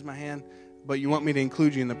didn't raise my hand. But you want me to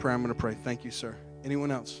include you in the prayer I'm going to pray. Thank you, sir. Anyone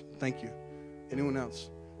else? Thank you. Anyone else?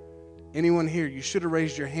 Anyone here? You should have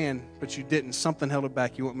raised your hand, but you didn't. Something held it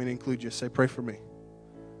back. You want me to include you. Say, pray for me.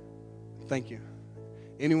 Thank you.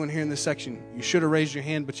 Anyone here in this section? You should have raised your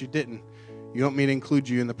hand, but you didn't. You want me to include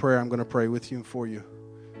you in the prayer I'm going to pray with you and for you.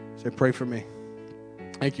 Say, pray for me.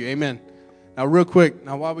 Thank you. Amen. Now, real quick,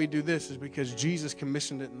 why we do this is because Jesus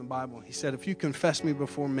commissioned it in the Bible. He said, if you confess me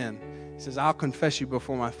before men, he says, I'll confess you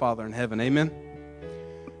before my Father in heaven. Amen?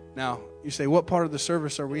 Now, you say, what part of the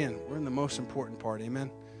service are we in? We're in the most important part.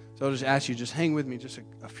 Amen? So I'll just ask you, just hang with me just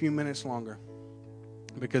a few minutes longer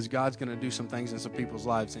because God's going to do some things in some people's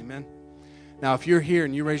lives. Amen? Now, if you're here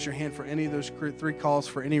and you raise your hand for any of those 3 calls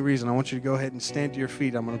for any reason, I want you to go ahead and stand to your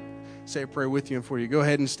feet. I'm going to say a prayer with you and for you. Go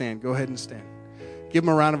ahead and stand. Go ahead and stand. Give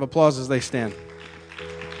them a round of applause as they stand.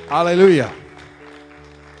 Hallelujah.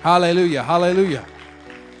 Hallelujah. Hallelujah.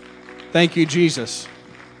 Thank you, Jesus.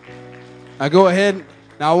 Now go ahead.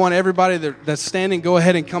 Now I want everybody that's standing, go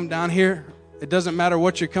ahead and come down here. It doesn't matter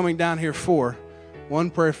what you're coming down here for. One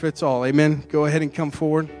prayer fits all. Amen. Go ahead and come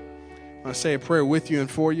forward. I'm going to say a prayer with you and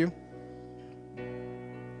for you.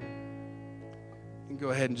 And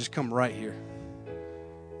go ahead and just come right here.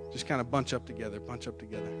 Just kind of bunch up together. Bunch up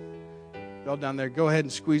together. Y'all down there, go ahead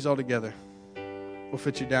and squeeze all together. We'll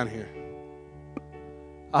fit you down here.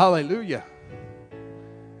 Hallelujah.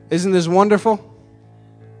 Isn't this wonderful?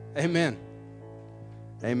 Amen.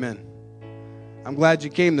 Amen. I'm glad you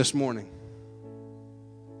came this morning.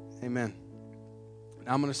 Amen.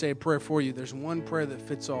 Now I'm going to say a prayer for you. There's one prayer that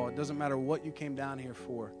fits all. It doesn't matter what you came down here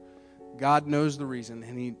for. God knows the reason,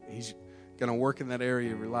 and He's going to work in that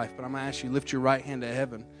area of your life. But I'm going to ask you, lift your right hand to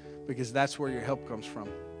heaven, because that's where your help comes from.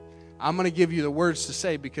 I'm going to give you the words to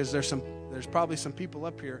say because there's probably some people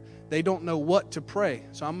up here, they don't know what to pray.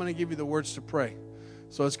 So I'm going to give you the words to pray.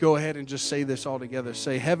 So let's go ahead and just say this all together.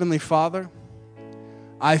 Say, Heavenly Father,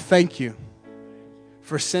 I thank you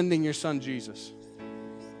for sending your son Jesus.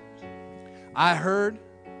 I heard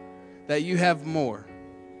that you have more,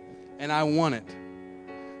 and I want it.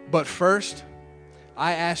 But first,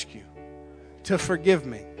 I ask you to forgive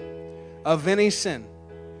me of any sin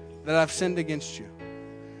that I've sinned against you.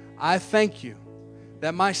 I thank you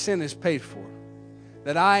that my sin is paid for,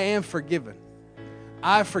 that I am forgiven.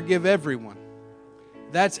 I forgive everyone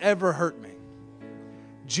that's ever hurt me.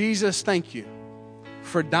 Jesus, thank you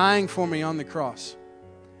for dying for me on the cross.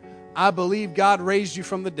 I believe God raised you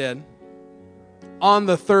from the dead on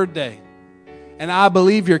the 3rd day, and I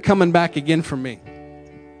believe you're coming back again for me.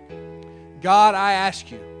 God, I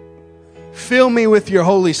ask you, fill me with your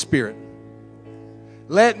Holy Spirit.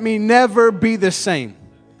 Let me never be the same.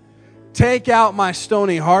 Take out my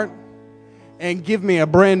stony heart and give me a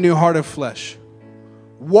brand new heart of flesh.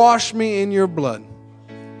 Wash me in your blood.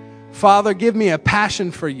 Father, give me a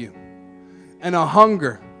passion for you and a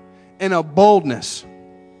hunger and a boldness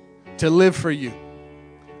to live for you.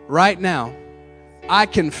 Right now, I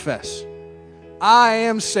confess I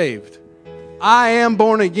am saved. I am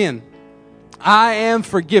born again. I am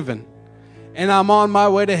forgiven. And I'm on my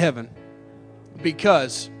way to heaven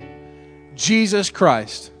because Jesus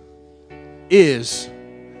Christ is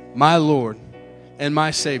my Lord and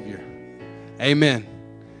my Savior. Amen.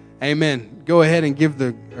 Amen. Go ahead and give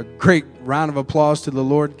a great round of applause to the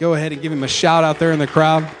Lord. Go ahead and give Him a shout out there in the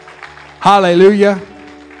crowd. Hallelujah.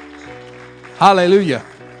 Hallelujah.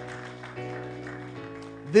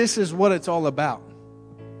 This is what it's all about.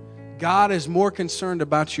 God is more concerned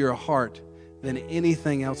about your heart than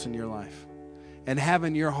anything else in your life, and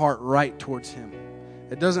having your heart right towards Him.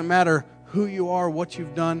 It doesn't matter who you are, what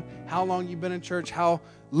you've done, how long you've been in church, how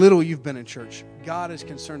little you've been in church. God is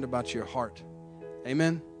concerned about your heart.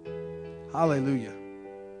 Amen? Hallelujah.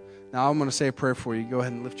 Now I'm going to say a prayer for you. Go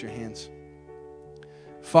ahead and lift your hands.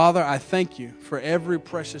 Father, I thank you for every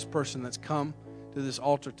precious person that's come to this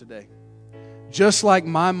altar today. Just like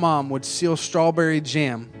my mom would seal strawberry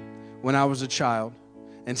jam when I was a child,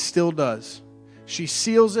 and still does. She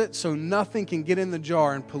seals it so nothing can get in the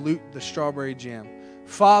jar and pollute the strawberry jam.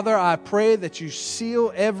 Father, I pray that you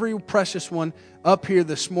seal every precious one up here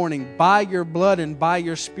this morning by your blood and by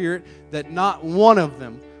your Spirit, that not one of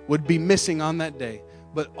them would be missing on that day,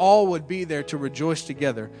 but all would be there to rejoice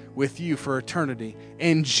together with you for eternity.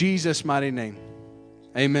 In Jesus' mighty name,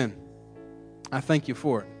 amen. I thank you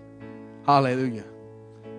for it. Hallelujah.